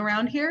we're doing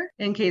around here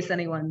in case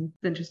anyone's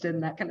interested in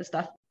that kind of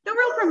stuff. No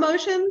real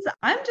promotions.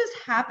 I'm just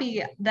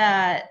happy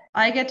that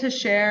I get to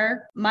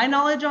share my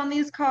knowledge on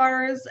these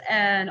cars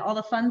and all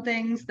the fun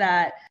things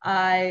that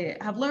I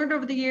have learned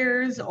over the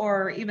years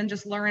or even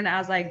just learn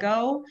as I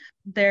go.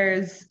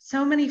 There's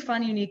so many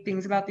fun, unique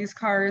things about these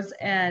cars,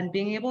 and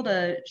being able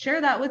to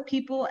share that with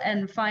people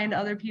and find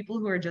other people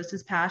who are just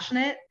as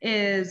passionate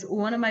is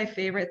one of my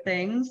favorite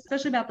things,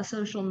 especially about the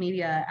social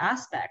media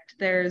aspect.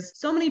 There's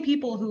so many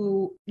people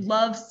who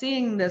love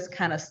seeing this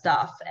kind of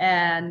stuff,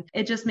 and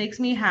it just makes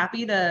me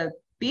happy to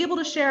be able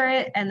to share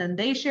it, and then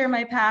they share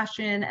my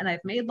passion, and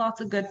I've made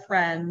lots of good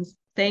friends.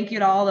 Thank you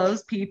to all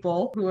those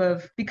people who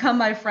have become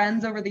my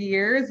friends over the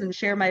years and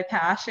share my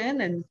passion.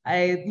 And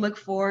I look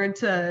forward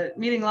to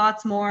meeting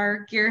lots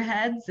more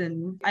gearheads.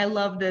 And I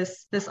love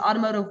this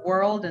automotive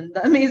world and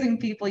the amazing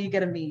people you get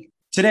to meet.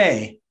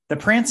 Today, the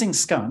Prancing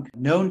Skunk,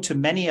 known to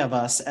many of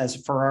us as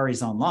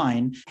Ferraris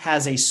Online,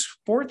 has a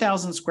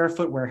 4,000 square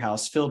foot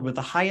warehouse filled with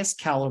the highest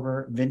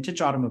caliber vintage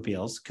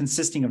automobiles,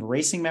 consisting of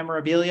racing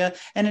memorabilia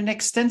and an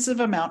extensive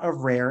amount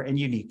of rare and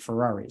unique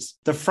Ferraris.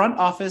 The front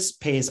office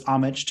pays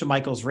homage to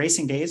Michael's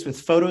racing days with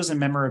photos and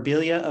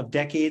memorabilia of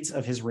decades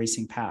of his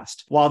racing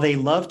past. While they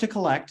love to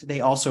collect,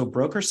 they also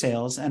broker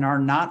sales and are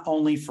not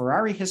only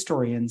Ferrari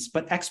historians,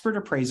 but expert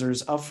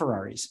appraisers of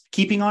Ferraris,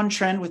 keeping on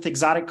trend with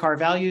exotic car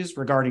values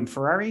regarding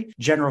Ferrari,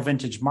 general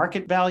vintage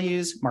market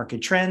values,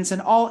 market trends,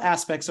 and all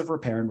aspects of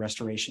repair and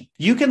restoration.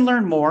 You can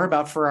learn more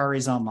about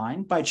Ferraris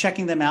Online by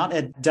checking them out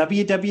at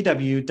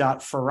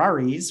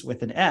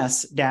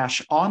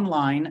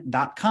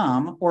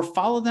www.ferraris-online.com or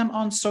follow them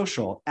on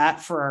social at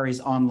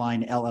Ferraris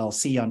Online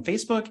LLC on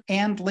Facebook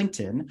and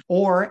LinkedIn,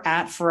 or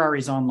at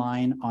Ferraris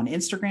Online on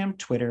Instagram,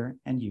 Twitter,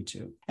 and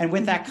YouTube. And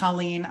with that,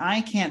 Colleen,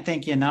 I can't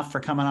thank you enough for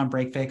coming on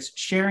Break Fix,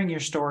 sharing your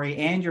story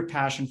and your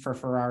passion for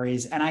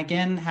Ferraris. And I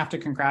again have to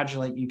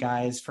congratulate you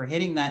guys for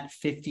hitting that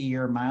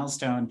 50-year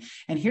milestone.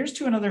 And here's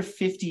to another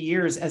 50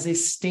 years as a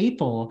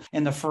staple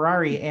in the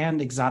Ferrari and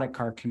exotic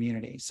car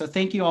community. So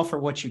thank you all for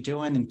what you're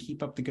doing and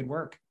keep up the good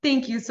work.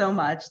 Thank you so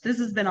much. This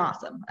has been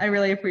awesome. I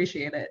really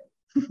appreciate it.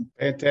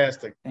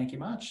 Fantastic. Thank you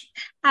much.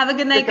 Have a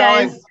good night,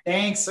 guys.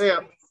 Thanks. See ya.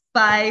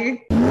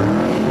 Bye.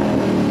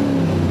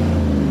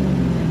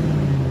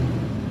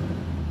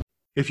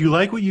 If you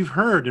like what you've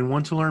heard and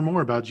want to learn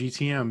more about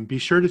GTM, be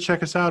sure to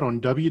check us out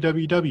on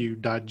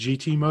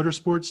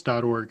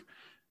www.gtmotorsports.org.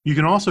 You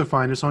can also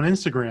find us on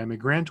Instagram at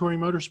Grand Touring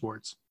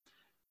Motorsports.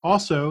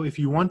 Also, if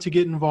you want to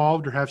get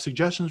involved or have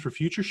suggestions for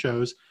future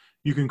shows,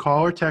 you can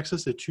call or text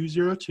us at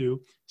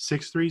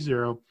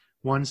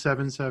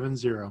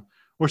 202-630-1770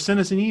 or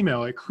send us an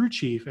email at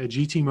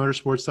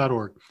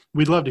crewchief@gtmotorsports.org.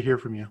 We'd love to hear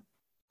from you.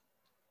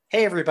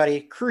 Hey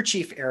everybody, Crew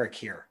Chief Eric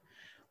here.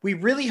 We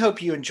really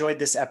hope you enjoyed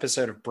this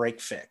episode of Break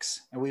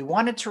Fix, and we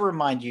wanted to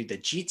remind you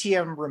that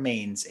GTM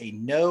remains a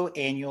no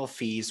annual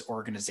fees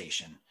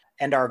organization,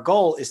 and our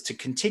goal is to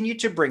continue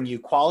to bring you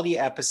quality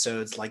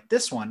episodes like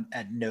this one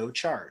at no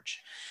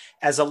charge.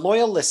 As a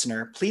loyal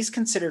listener, please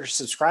consider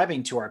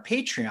subscribing to our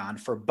Patreon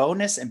for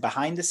bonus and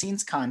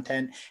behind-the-scenes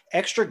content,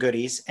 extra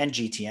goodies, and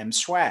GTM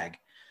swag.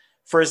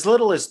 For as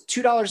little as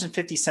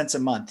 $2.50 a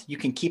month, you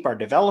can keep our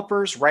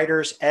developers,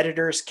 writers,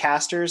 editors,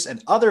 casters,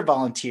 and other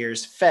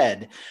volunteers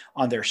fed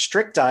on their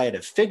strict diet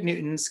of Fig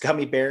Newtons,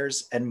 gummy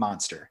bears, and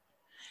Monster.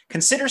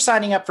 Consider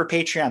signing up for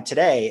Patreon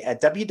today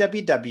at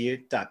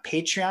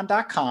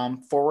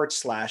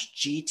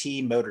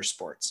www.patreon.com/GT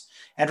Motorsports.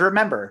 And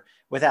remember,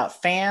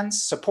 without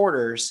fans,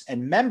 supporters,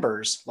 and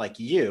members like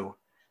you,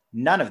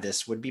 none of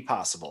this would be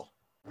possible.